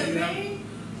saw that vein,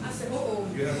 I said,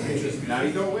 Now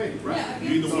you don't win, right? Yeah, you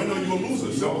either win or you a loser.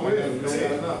 You don't win. You don't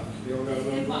got enough. You don't got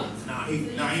enough. Nah, he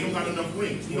don't got enough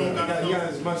rings. He don't got enough. He got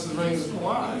as much rings as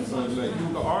Kawhi. So like, you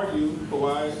can argue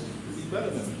Kawhi is better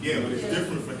than him. Yeah, but it's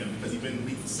different for him because he's been in the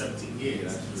league for 17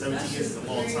 years. 17 years is a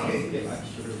long time.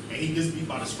 And he gets beat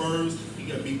by the Spurs. He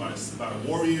got beat by the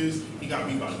Warriors. He got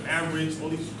beat by the Mavericks.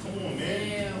 Come on, man.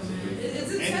 Damn, man.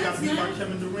 It's and he got beat by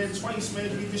Kevin Durant twice, man.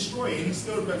 He destroyed, and he's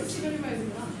still the best.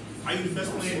 Are you the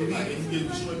best player in the league, and he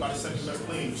gets destroyed by the second best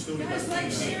player? You're still the best player in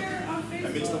the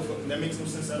league. That makes no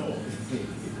sense at all.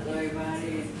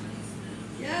 Everybody.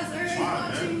 Yes, everybody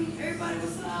watching. Everybody,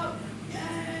 what's up?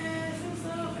 Yes, what's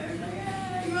up? Everybody,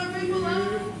 yeah. You want to bring people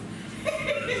live?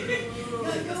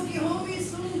 Yogihomie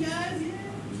soon, guys.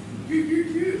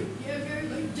 Yeah, very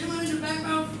like Jim in the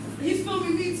background. He's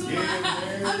filming me too.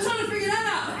 I'm trying to figure that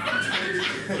out.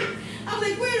 I was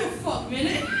like, wait a fuck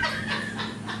minute.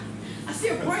 I see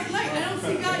a bright light. I don't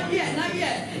see God yet. Not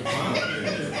yet.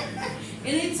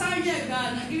 It ain't time yet,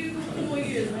 God. Now give me a couple more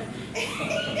years, man.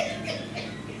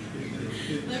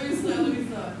 Let me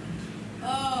start.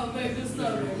 Oh, man, good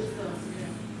stuff, man. Good stuff.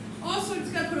 Yeah. Also,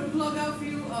 just got to put a plug out for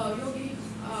you, Yogi.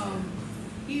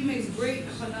 He makes great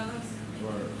empanadas.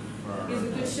 He's a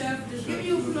good chef. Just give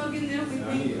you a plug in there. I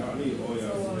need all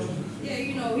y'all. Yeah,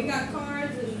 you know, he got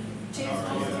cards and chance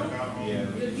also.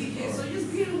 Good DJ. So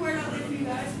just get the word out there for you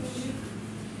guys.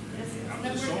 That's it. After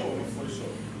the show or before the show?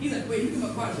 He's like, wait, you come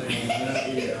up cards. My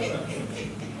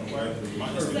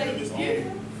Instagram is on. Yeah.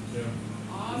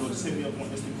 Awesome. Just hit me up on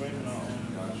Instagram and I'll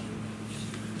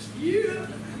Yeah.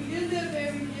 We in there,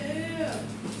 baby. Yeah.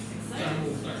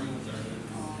 Excited.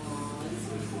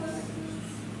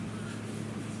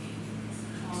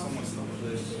 someone stop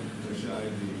this. What's your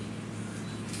ID?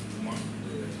 Come on.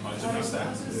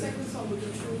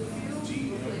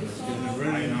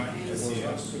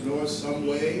 You know, some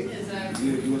way, Exactly.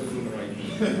 you wasn't doing the right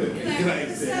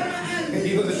thing.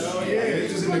 He was, oh yeah,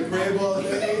 he's just in the crib all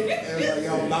day, and like,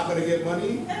 yo, I'm not gonna get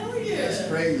money. Hell yeah. That's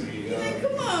crazy. Like,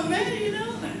 come on, man, you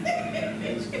know?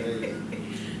 It's crazy.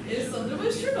 It's something, but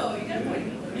it's true though, you got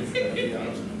money.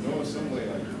 Yeah, no, some way,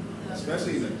 like,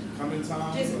 especially in the coming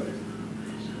times. Just- Like,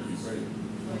 great.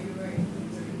 Oh, you're right.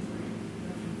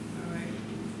 All right.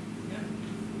 Yeah.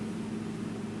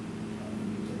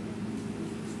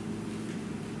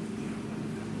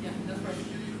 Yeah, that's perfect.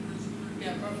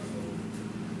 Yeah, perfect.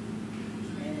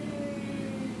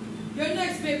 You're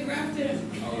next, baby. We're after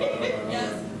him. All right.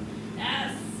 Yes.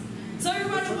 Yes. So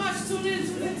everybody watch, tune in.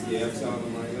 Yeah, I'm telling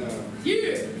them right now.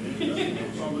 Yeah. I'm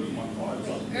trying to look at my card.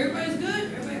 Everybody's good?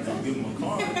 Everybody I'm good? give them a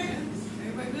card.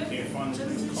 Everybody good? Can't find the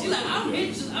She like,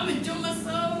 I'm enjoying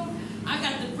myself. I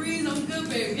got the breeze. I'm good,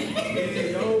 baby.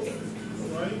 Yeah, yo. All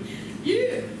right.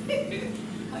 Yeah.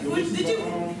 What, this is did you? my,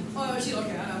 Oh, she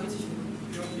okay. I'll wait till she.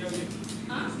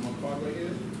 Huh? My card right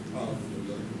here? Oh,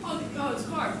 Oh, it's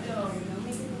card. Oh,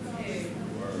 hey.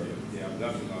 word. Yeah, I'm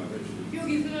definitely gonna hit you.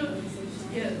 Yogi's gonna.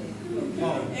 Yeah.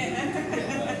 Oh.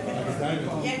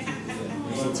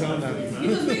 So tell them that. You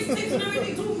just make sticks and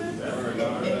everything too, man. Word,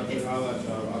 y'all definitely holla at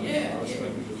y'all. I Yeah,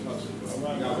 respect people's hustle, bro. All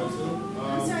right. Y'all want to?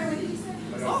 I'm sorry. What did you say?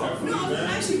 Like, Oh no,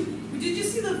 actually, did you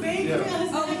see the vein coming out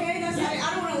his neck? Okay, that's right. I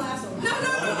don't want to laugh so long. No. I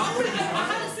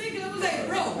had to say because I was like,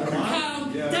 bro, calm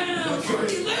down.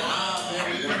 He's like, oh.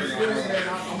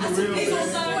 I'm a real He's so fan.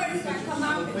 sorry. Come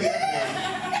out.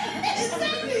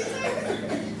 Exactly.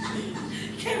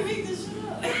 Can't make this shit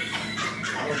up. I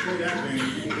will put that thing.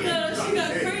 Yeah, she got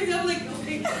crazy. I'm like,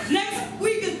 okay, next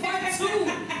week is part 2.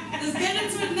 Let's get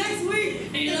into it next week.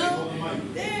 You know?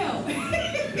 Damn.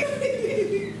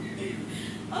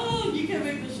 Oh, you can't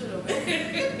make this shit up.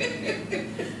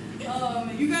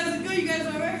 You guys are good. You guys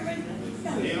all right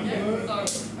now? Yeah, I'm good. All right.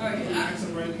 I'm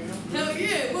relaxing right now. Hell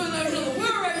yeah, we're in another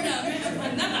world right now, man.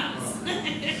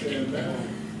 Yeah, man.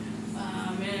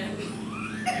 Ah, man.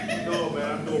 No, man,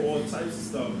 I know all types of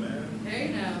stuff, man. Hey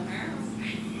now.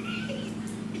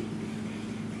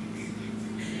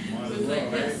 Might as Looks well, like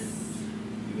right? this.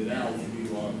 Either that or we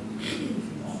are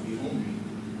Yogihomie.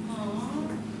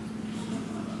 Aww.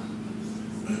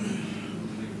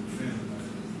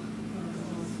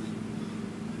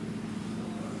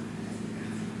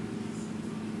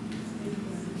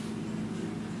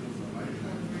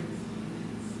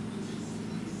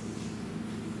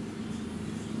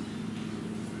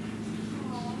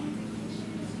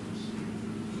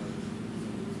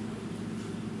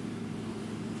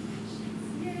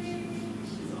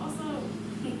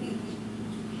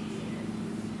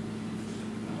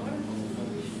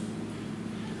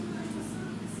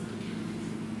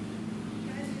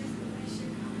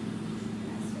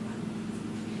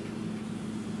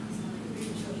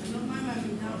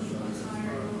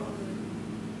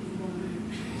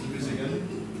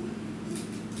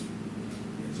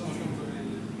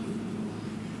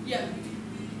 Yeah.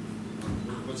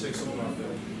 We'll take some off there.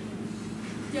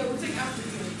 Yeah, we'll take after you.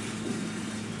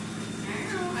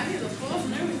 I hear the applause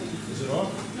and everything. Is it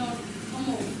off? No,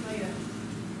 almost. Not yet.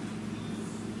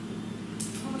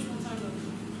 How much more time left?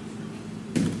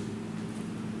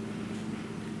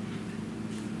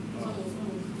 Almost.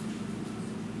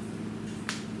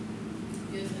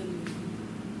 Yes, and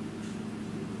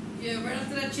yeah, right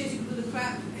after that chase, you can do the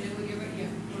clap, and then we'll get right here.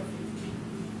 Perfect.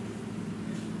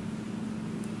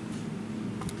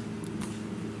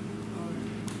 All right.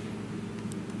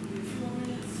 A few more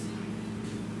minutes.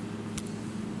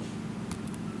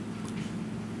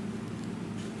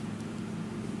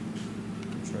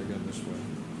 Try again this way.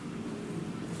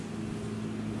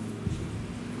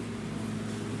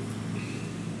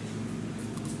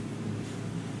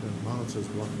 The monitor's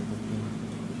blocking the thing.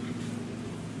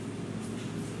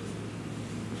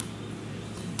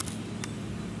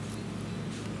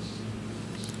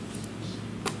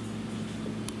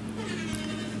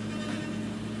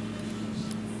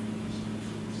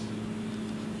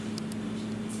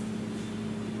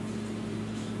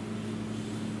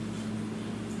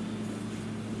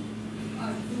 All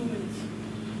right, 2 minutes.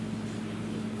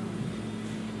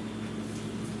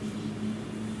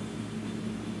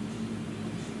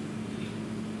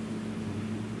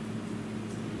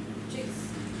 Chase.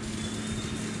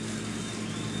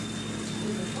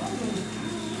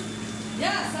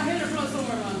 Yes, I heard it from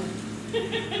somewhere around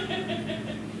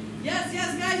there.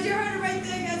 Yes, guys, you heard it right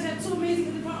there, guys. We have 2 amazing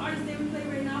independent artists they will play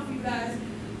right now for you guys.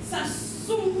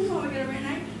 Sassoon, how I get it right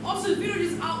now. Also, the video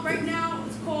is out right now.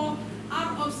 It's called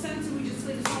Out of Center. We just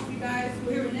played this song for you guys.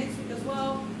 We'll hear it next week as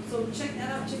well. So check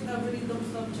that out. Check that out. Really dope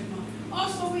stuff. Check it out.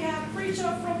 Also, we have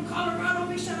Preacher from Colorado.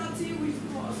 Big shout out to you. Which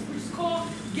is called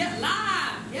Get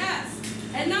Live. Yes.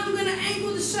 And now I'm gonna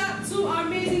angle the shot to our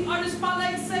amazing artist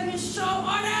spotlight segment show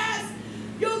artist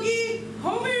Yogihomie.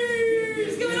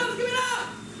 Give it up. Give it up.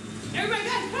 Everybody,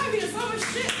 guys, probably there's so much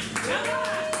shit. Come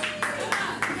on.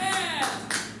 Yeah.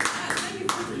 Thank you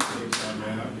for Appreciate y'all,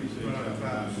 man. I appreciate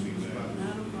y'all.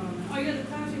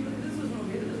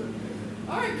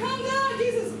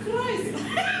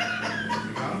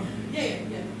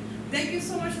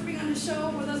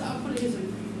 show with us. I'm putting his week.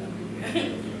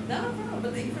 No problem,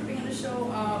 but thank you for being on the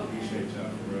show. Appreciate y'all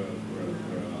for real. I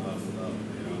love the love.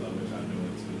 You know, I love what y'all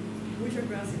doing too. Muchas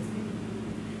gracias.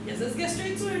 Yes, let's get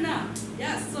straight to it now.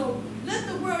 Yes, so let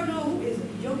the world know who is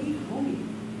Yogihomie.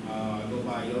 I go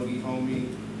by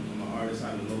Yogihomie. I'm an artist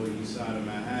out of the Lower East Side of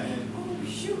Manhattan. Oh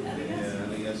shoot, LAS. Yeah,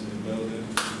 LAS in the building.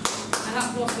 I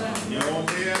have both of them. Yo,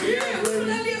 Yeah, I'm from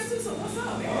LAS too, so what's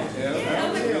up?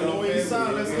 Okay, Lower East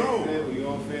Side, let's go. We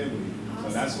all family. So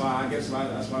Awesome. that's why, I guess,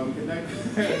 that's why we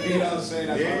connected. You know what I'm saying?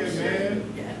 That's what I'm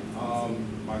saying. Yeah.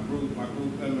 My group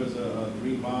members are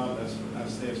 3 Mob. That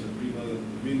stands for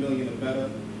 3 million or better.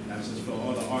 That's just for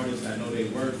all the artists that know their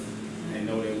worth and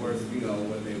know their worth, you know,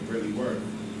 what they really worth.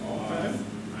 Okay.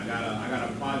 I got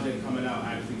a project coming out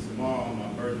actually tomorrow on my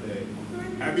birthday.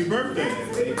 Happy birthday.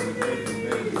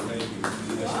 Thank you.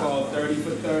 It's called 30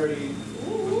 for 30.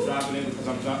 I'm dropping it because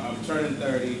I'm turning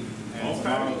 30 and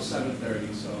tomorrow's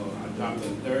 7:30. So I dropped a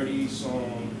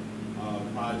 30-song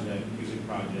music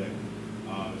project.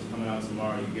 It's coming out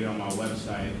tomorrow. You can get it on my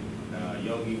website,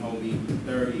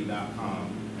 Yogihomie30.com,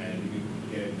 and you can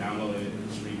get it, download it,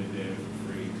 stream it there for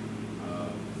free.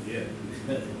 Yeah.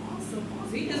 Awesome.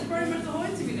 He just pretty much the whole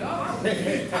interview, though. I was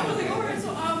like, all right,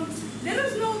 so let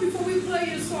us know before we play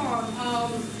your song,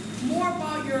 more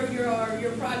about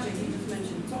your project you just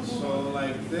mentioned. Talk more So about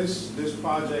like this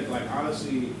project, like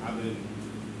honestly,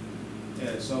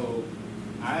 so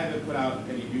I haven't put out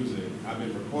any music. I've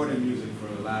been recording music for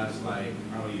the last, like,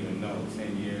 I don't even know,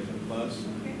 10 years and plus.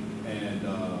 Okay. And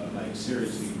like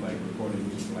seriously, like recording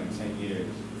music for like 10 years.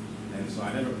 And so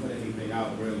I never put anything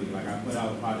out really. Like I put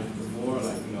out projects before,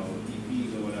 like, you know,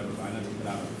 EPs or whatever, but I never put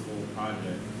out a full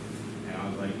project. And I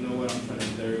was like, you know what, I'm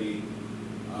turning 30.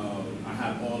 I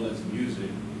have all this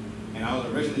music. And I was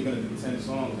originally gonna do 10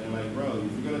 songs. And like, bro,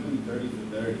 if you're gonna do 30 for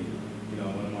 30, you know,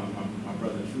 one of my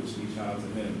brother Truski, shout out to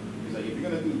him. He's like, if you're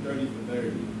gonna do 30 for 30,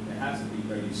 it has to be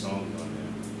 30 songs on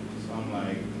there. So I'm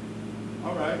like,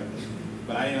 all right.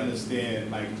 But I didn't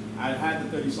understand, like, I had the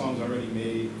 30 songs already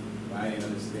made, but I didn't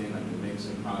understand, like, the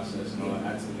mixing process and all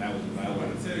that. That was I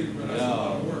want to tell you, bro, that's a Yo,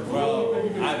 lot of work. bro,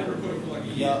 I never put it for like a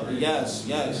year. yes.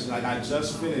 Like, I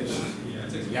just finished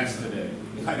yesterday.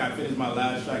 Like, I finished my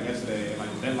last track yesterday, and,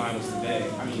 like, the deadline was today.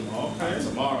 I mean,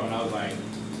 tomorrow, and I was like,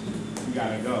 you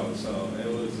gotta go. So it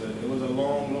was a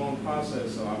long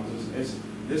process. So I'm just,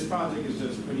 this project is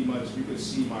just pretty much, you can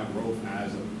see my growth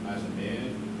as a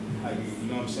man. Like, you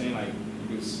know what I'm saying? Like,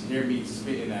 you can hear me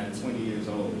spitting at 20 years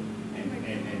old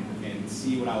and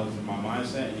see what I was in my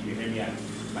mindset. And you can hear me at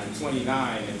like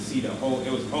 29 and see it was a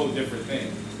whole different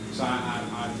thing. So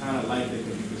I kind of liked it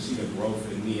because you can see the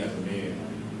growth in me as a man.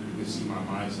 You can see my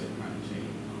mindset kind of change.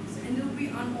 And it'll be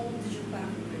on all digital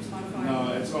platforms, Spotify?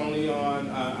 No, it's only on,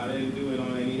 I didn't do it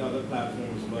on any other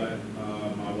platforms but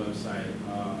my website.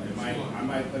 I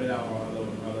might put it out on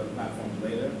other platforms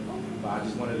later, but I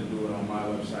just wanted to do it on my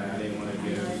website. I didn't want to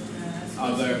give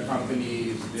other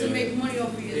companies to make money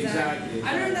off of you. Exactly.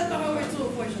 I learned that the hard way too,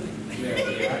 unfortunately.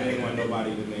 Yeah, I didn't want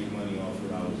nobody to make money off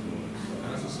what I was doing. So.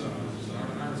 That's what's up. I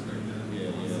respect that.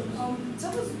 Yeah.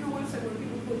 Tell us your website where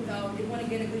people put, they want to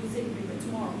get it because you said you can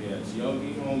tomorrow. Yeah, it's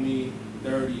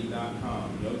Yogihomie30.com.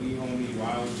 Yogihomie,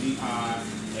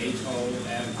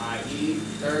 YOGIHOMIE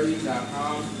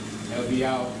 30.com. It'll be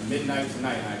out midnight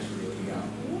tonight, actually. It'll be out.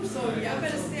 Ooh, so y'all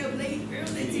better stay up late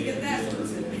early to get that.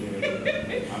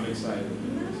 Yeah. I'm excited.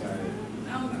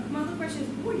 My other question is,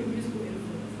 who are your musical influences?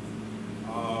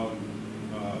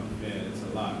 Man, it's a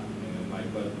lot. And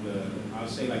like, but I'll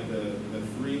say like the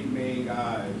 3 main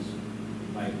guys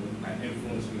like that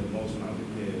influenced me the most when I was a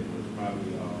kid was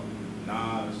probably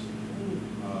Nas,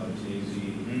 Jay-Z,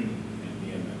 and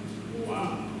DMX.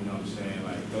 Wow. You know what I'm saying?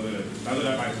 Like those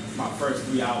are like my first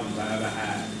 3 albums I ever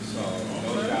had. So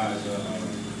those guys are,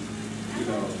 you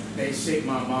know, they shaped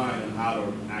my mind on how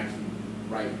to actually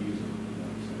write music. You know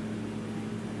what I'm saying?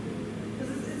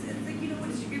 Because it's like, you know what,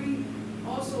 it's giving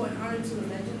also an honor to the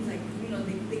legends. Like, you know,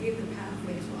 they gave the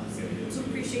pathway to us to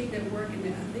appreciate their work and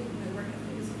I think their work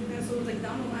ethic is something that. So it's like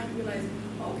down the line you realize,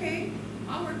 okay,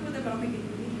 I'll work with it, but I'll make it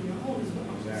unique in your own as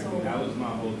well. Exactly. So, that was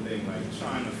my whole thing, like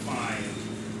trying to find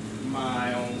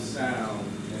my own sound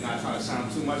and not try to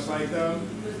sound too much like them,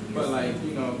 but like,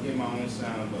 you know, get my own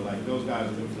sound. But like those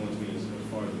guys influenced me as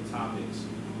far as the topics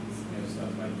and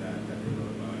stuff like that they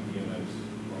wrote about DMX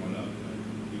growing up. Like,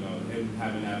 you know, him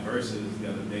having that verses the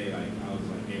other day, like I was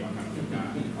like, damn, I kind of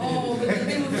forgot. oh, but the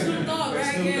name was Snoop Dogg,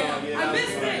 right? Snoop Dogg, yeah, I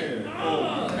missed it.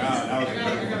 Oh, God, that was I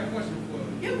got a question for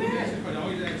you. You're bad. But I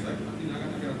always ask, like, you know,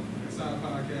 I got a side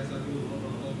podcast I do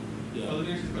other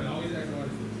things, but I always ask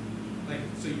artists this. Like,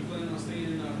 so you planning on staying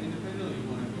independent, or you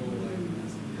want to go like?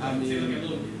 I mean, say, like a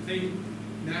little, say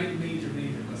not even major,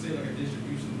 but say like a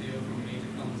distribution deal from a major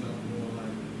comes up, or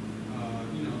like,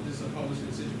 you know, just a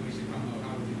publishing situation come up,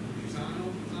 how would you sign up?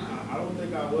 I don't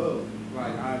think I will.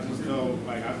 Like, I just know,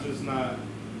 like, I'm just not,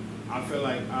 I feel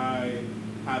like I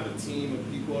have a team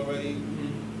of people already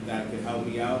that could help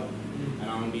me out, and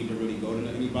I don't need to really go to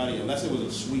anybody, unless it was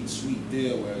a sweet, sweet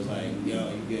deal where it's like,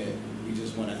 yo, we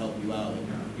just want to help you out.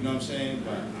 You know what I'm saying?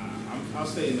 But I'll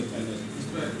stay independent.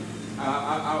 Respect.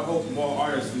 I hope more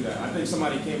artists do that. I think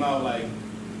somebody came out, I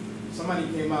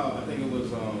think it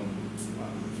was, I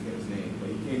forget his name, but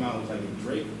he came out, it was like if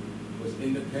Drake was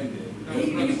independent.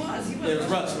 He was. It was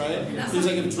Russ, right? He was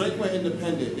like, if Drake went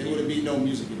independent, there wouldn't be no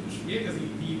music industry. Yeah, because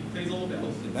he plays all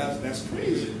bells. That's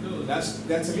crazy.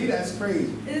 To me, that's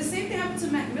crazy. And the same thing happened to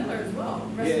Mac Miller as well.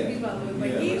 Rest in peace, by the way.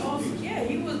 But he also,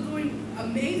 he was doing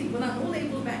amazing, but not all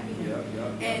labels backing him.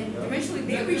 And eventually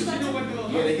they reached out to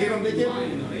him. Yeah, they gave him. They be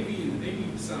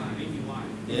signed. They be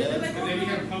lying. Yeah. Because they be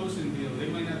having publishing deals. They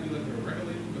might not be like a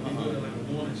regular label, but they go to like a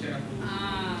Warner Chapel.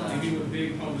 They be with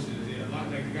big publishers. Yeah, a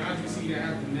lot like the guys you see that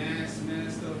have the mass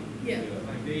stuff. Yeah.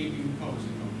 Like they be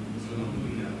publishing companies. So don't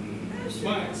believe that.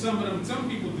 But some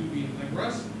people do be like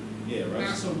Russ. Yeah, Russ.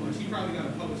 Not so much. He probably got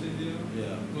a publishing deal.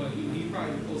 Yeah. But he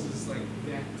probably the closest like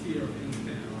that tier of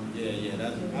independent.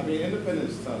 I mean,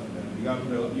 independence is tough, man. You gotta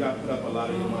put up a lot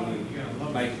of your money. You gotta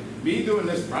love like me doing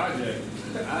this project,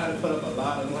 I had to put up a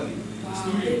lot of money. Wow.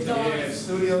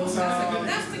 Studio time.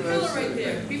 That's the killer right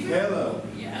there.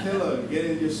 Killer.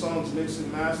 Getting your songs mixed and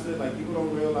mastered. Like people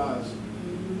don't realize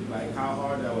like how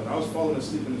hard that was. I was falling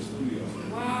asleep in the studio.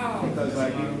 Wow. Because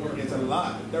like it's a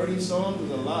lot. 30 songs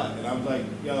is a lot, and I was like,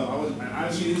 yo, I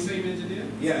actually the same engineer.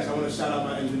 Yes, I want to shout out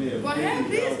my engineer. Go ahead,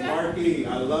 please. Marky,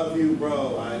 I love you,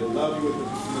 bro. I love you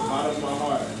from the bottom of my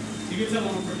heart. You can tell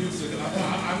I'm a producer because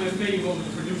I'm in favor of the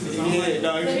producer. So you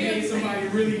need somebody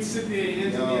really sit there and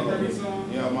engineer 30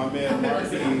 songs. Yeah, my man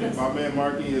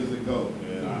Marky is the GOAT.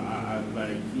 Man. I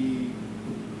like he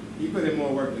put in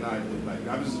more work than I did. Like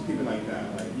I'm just keeping like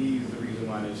that. Like he's the reason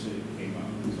why this shit came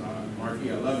out. So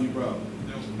Marky, I love you, bro.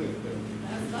 That's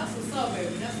what's up,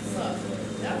 baby. That's what's up.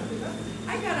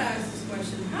 I gotta ask this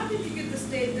question. How did you get the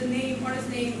artist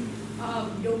name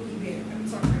Yogi Bear? I'm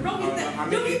sorry.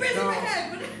 Yogi Bear's in my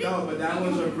head. No, but that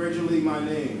was originally my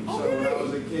name. Oh, so really? when I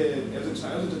was a kid, it was a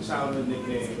childhood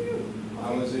nickname.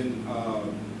 I was in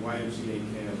YMCA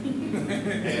camp,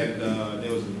 and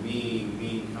there was a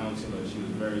mean counselor. She was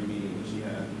very mean. She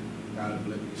had got a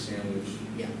blippy sandwich.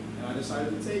 Yeah. And I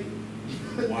decided to take it.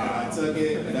 Wow. I took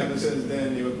it, and ever since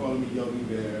then, they were calling me Yogi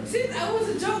Bear. See, that was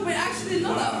a joke, but I actually didn't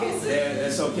know that. Okay,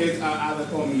 and so kids either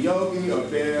call me Yogi or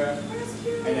Bear. Oh, that's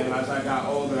cute. And then as I got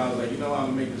older, I was like, you know what,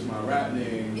 I'm going to make this my rap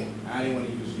name. Yeah. I didn't want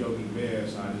to use Yogi Bear,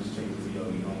 so I just changed it to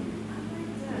Yogihomie. I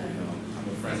like that. I'm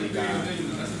a friendly guy.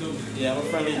 That's a dope name. Yeah, I'm a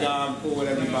friendly guy. I'm cool with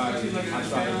everybody. I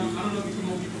don't know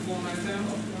if you perform out of town.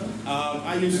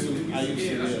 I used to. Yeah. You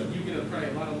get probably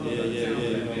a lot of love out of town.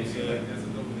 Yeah. That's a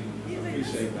dope name. I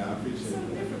appreciate that. So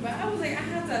different, but I was like, I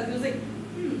had to. It was like,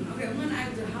 okay, I'm gonna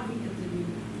ask her how he gets to do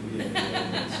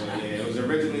that. So it was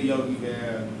originally Yogi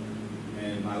Bear,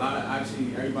 and a lot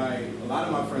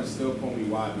of my friends still call me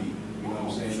YB. You know what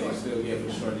I'm saying? Sure. They still, for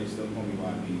sure, they still call me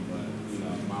YB, but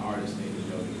my artist name is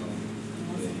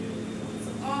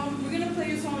Yogihomie. We're gonna play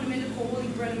your song in a minute called Holy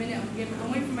Bread in a minute. I'm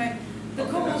waiting for the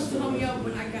co-host to help me out,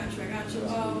 but I got you.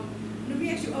 Let me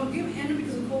ask you, do you have any,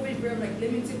 because of COVID, we're like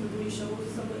limited with doing shows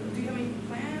and stuff, but do you have any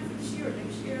plans for this year or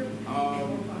next year? I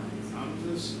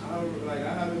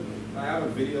have a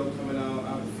video coming out. I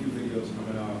have a few videos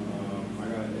coming out. I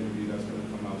got an interview that's gonna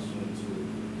come out soon too.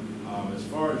 As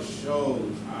far as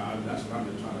shows, that's what I've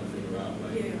been trying to figure out,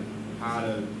 how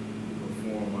to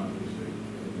perform my music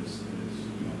in this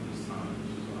time.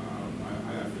 So I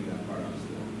gotta figure that part out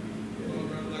still. Well,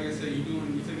 brother, like I said,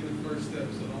 you're taking the first step,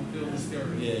 so don't feel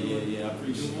discouraged. Yeah. I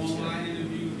appreciate it. Do online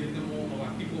interviews, get them on.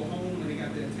 Like people at home when they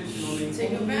got their attention on their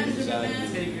Take advantage of it,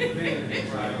 man. Take advantage,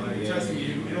 right? Like, trust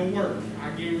me, it'll work. I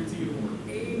guarantee it'll work.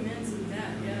 Amen to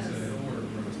that, yes. So it'll work,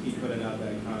 bro. Just keep putting out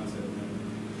that content, man.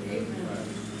 Amen. Right.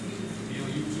 Be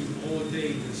on YouTube all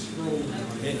day and scroll.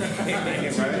 Right?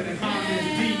 The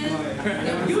comments deep,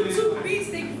 like. YouTube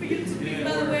beats, thank you for YouTube beats,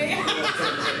 by the way.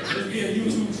 Just be a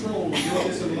YouTube troll. You know,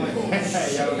 this is like,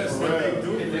 That's what they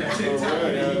do. hit that TikTok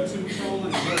and that YouTube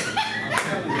trolling. I'm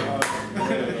telling you.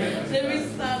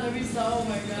 Let me stop, oh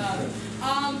my God.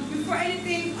 Before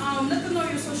anything, let them know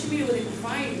your social media where they can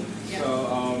find you. Yeah.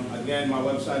 So, again, my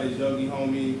website is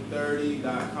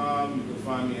Yogihomie30.com. You can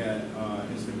find me at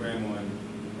Instagram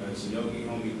it's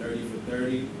Yogihomie30 for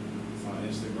 30 on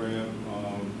Instagram.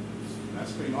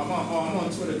 That's pretty much, I'm on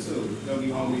Twitter too,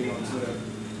 Yogihomie on Twitter.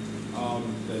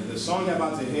 The song you're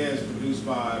about to hear is produced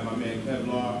by my man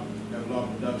Kevlar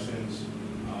Productions.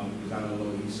 He's out on the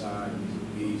Lower East Side.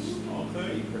 He's a beast. Okay.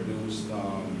 He produced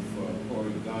for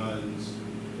Corey Guns.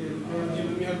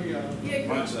 Yeah, A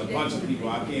bunch of people.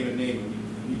 I can't even name him.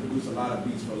 He produced a lot of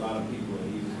beats for a lot of people,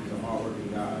 and he's a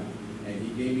hardworking guy. And he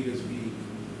gave me this beat,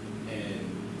 and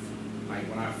like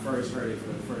when I first heard it for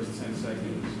the first 10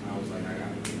 seconds, I was like, I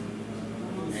got it.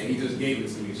 And he just gave it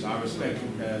to me, so I respect you,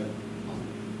 Kev.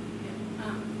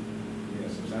 Yeah,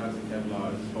 so shout out to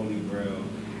Kevlar, Holy Grail.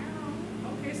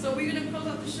 Okay, so we're gonna close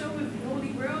out the show with Holy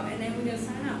Grail, and then we're gonna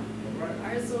sign out. All right. All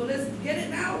right, so let's get it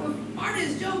now with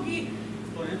artist Yogihomie.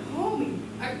 All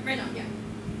right now, yeah.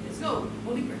 Let's go,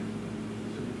 Holy Grail.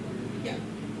 Yeah.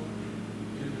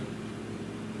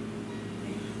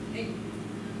 Hey.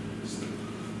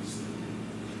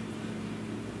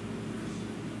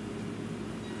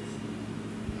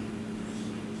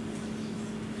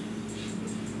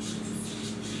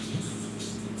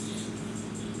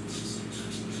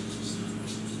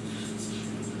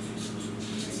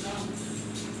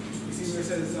 It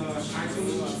says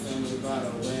iTunes.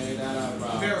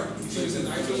 Vero, you see it says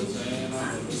iTunes?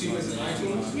 You see what it says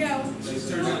iTunes? Yeah.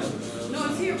 Turn it on. No,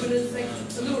 it's here, but it's like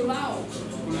a little loud.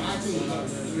 On the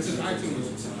iTunes, it says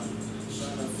iTunes.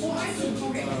 Oh, iTunes,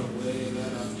 okay.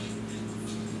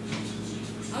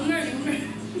 I'm learning.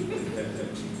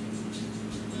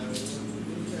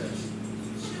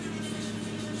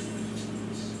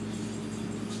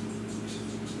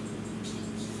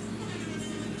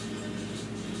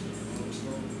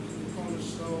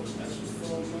 That's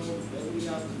before more, then we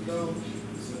out the door.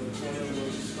 So the corner where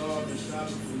we starve and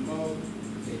shopping for more.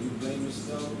 Can you blame me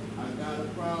still? I got a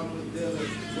problem with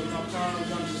dealing. With my problems,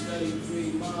 I'm just steady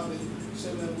free mobbing.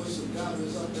 Chilling with some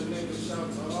goblins up the nigga shout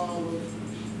to Harlem.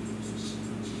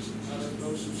 I done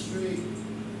go some street.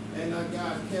 And I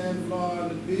got Kevlar on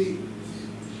the beat.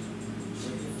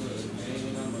 Drinking for the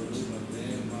pain, I'ma lose my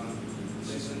damn mind.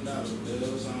 $6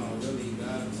 bills, I don't really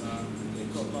got time. They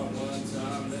cook up one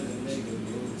time, then a nigga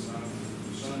do time.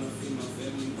 Trying to feed my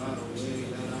family by the way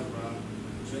that I rock.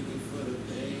 Drinking for the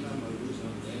pain, I'ma lose my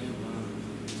damn mind.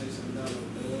 $6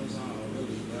 bills, I don't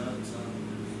really got time.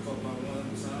 They cook up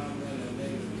one time, then a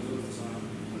nigga do time.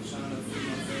 I'm trying to feed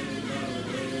my family by the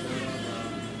way that I rock.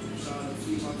 I'm trying to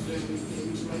feed my family, can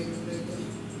you blame a nigga?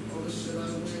 All the shit I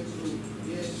went through,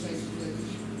 yeah, change nigga.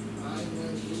 I ain't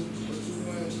went through what you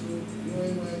went through. You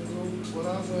ain't went through what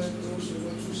I went through. So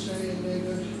what you saying,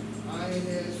 nigga? I ain't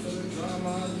here for the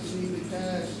drama. I just need the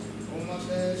cash. On my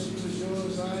bad, she was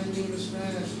yours. I ain't even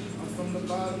smash. I'm from the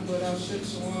bottom without shit,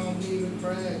 so I don't even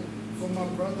brag. For my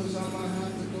brothers, I might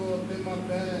have to go up in my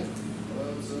bag.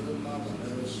 Love to the mama,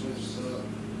 never switched up.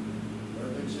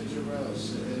 Bourbon ginger ale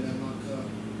sitting in my cup.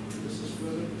 This is for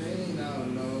the pain. I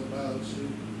don't know about you.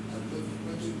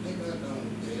 But you think I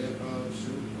don't care about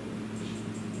you.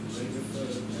 Drinking for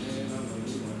the pain, I'ma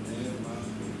lose my damn mind.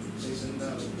 $6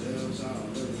 bills, I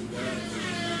don't really got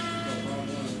time. Up on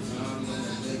one time, then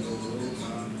a nigga do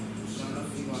time. Trying to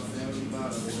feed my family by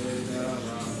the way that I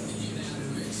rhyme.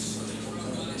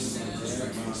 $6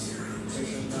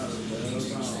 bills,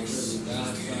 I don't really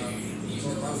got time.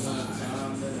 Up on one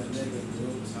time, then a nigga do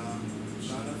time.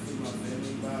 Trying to feed my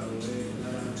family by the way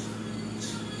that I rhyme.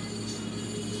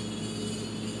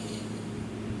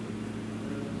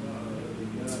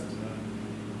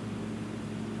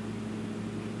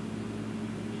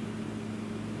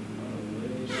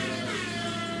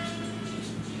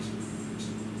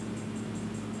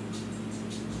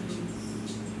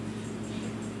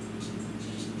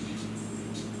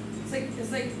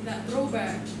 It's like that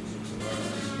throwback.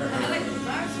 I like the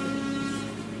vibes.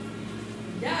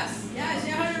 Yes,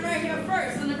 you heard it right here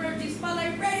first on the VeroG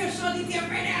Spotlight Radio Show,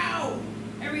 dtfradio.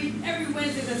 Every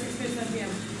Wednesday at 6 p.m.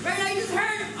 Right now, you just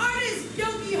heard artist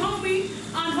Yogihomie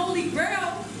on Holy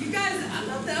Grail. You guys, I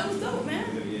love that. That was dope, man.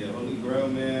 Yeah, Holy Grail,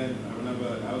 man. I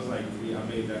remember I was like I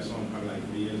made that song probably like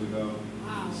 3 years ago.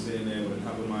 Wow. Sitting there with a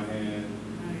cup in my hand.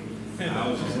 Nice. I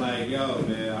was just like, yo,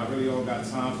 man, I really don't got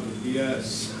time for the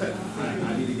BS.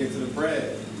 I need to get to the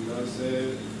bread. You know what I'm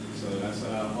saying? So that's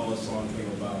how the whole song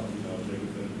came about. You know,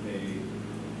 drinking for the pain.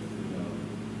 You know,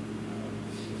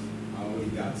 I don't really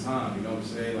got time. You know what I'm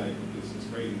saying? Like, it's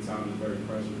crazy. Time is very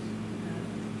precious.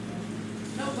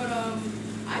 No, but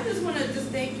I just want to just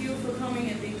thank you for coming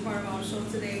and being part of our show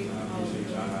today. I appreciate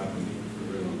y'all having me.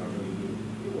 For real, I really do.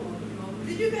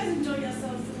 Did you guys enjoy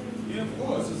yourselves today? Yeah, of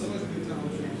course. It's always a good time.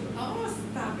 Oh,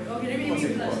 stop it. Okay, let me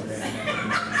blush.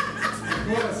 Of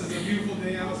course, it's a beautiful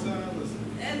day outside. Listen.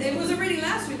 And it was already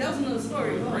last week. That was another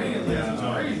story. It was raining last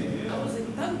week. Crazy. I was like,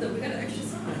 thunder. We got an extra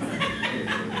song.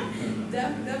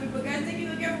 Definitely. But guys, thank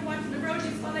you again for watching the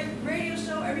VeroG Spotlight Radio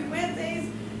Show every Wednesday.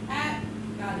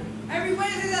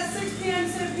 at 6 p.m.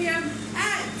 7 p.m.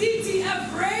 at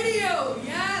dtfradio.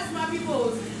 Yes, my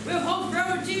peoples. With host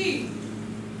VeroG,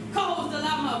 co-host the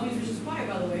Loudmouth, which is quiet,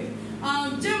 by the way.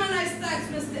 Gemini Stacks,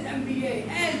 Mr. NBA,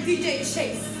 and DJ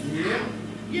Chase. Yeah.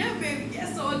 Yeah, baby.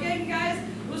 Yeah, so again, guys,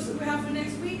 we'll have for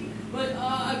next week. But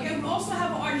again, we also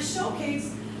have an artist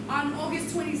showcase on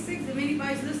August 26th. If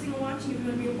anybody's listening or watching, if you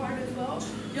want to be a part of it as well,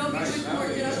 you'll be able to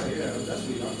work it out. Yeah, I'm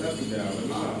definitely down. Let me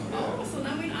know. Oh, so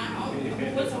now we know.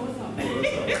 What's up?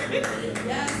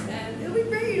 Yes, and it'll be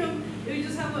great, you know. We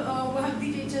just have we'll have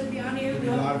DJ Chess be on here. We'll be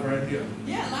live right here.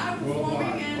 Yeah, live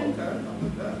performing, and Okay, I'm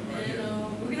with that.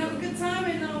 we're gonna have a good time,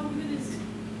 and we're gonna just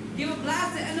give a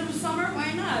blast at the end of the summer.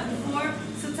 Why not? Before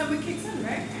September kicks in,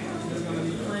 right? It's gonna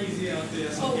be crazy out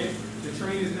there. So the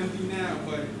train is empty now,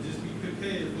 but just be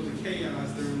prepared for the chaos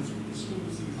during the school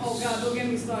season. Oh God, don't get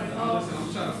me started. Listen,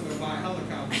 I'm trying to buy a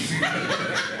helicopter.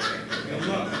 Good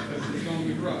luck, because it's gonna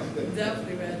be rough.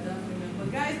 Definitely, man.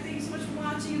 But guys, thank you so much for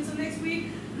watching. Until next week,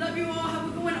 love you all. Have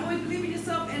a good one. Always believe in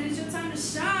yourself, and it's your time to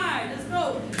shine. Let's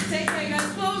go. Take care,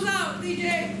 guys. Close out,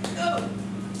 DJ. Go.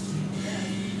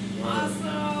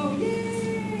 Awesome.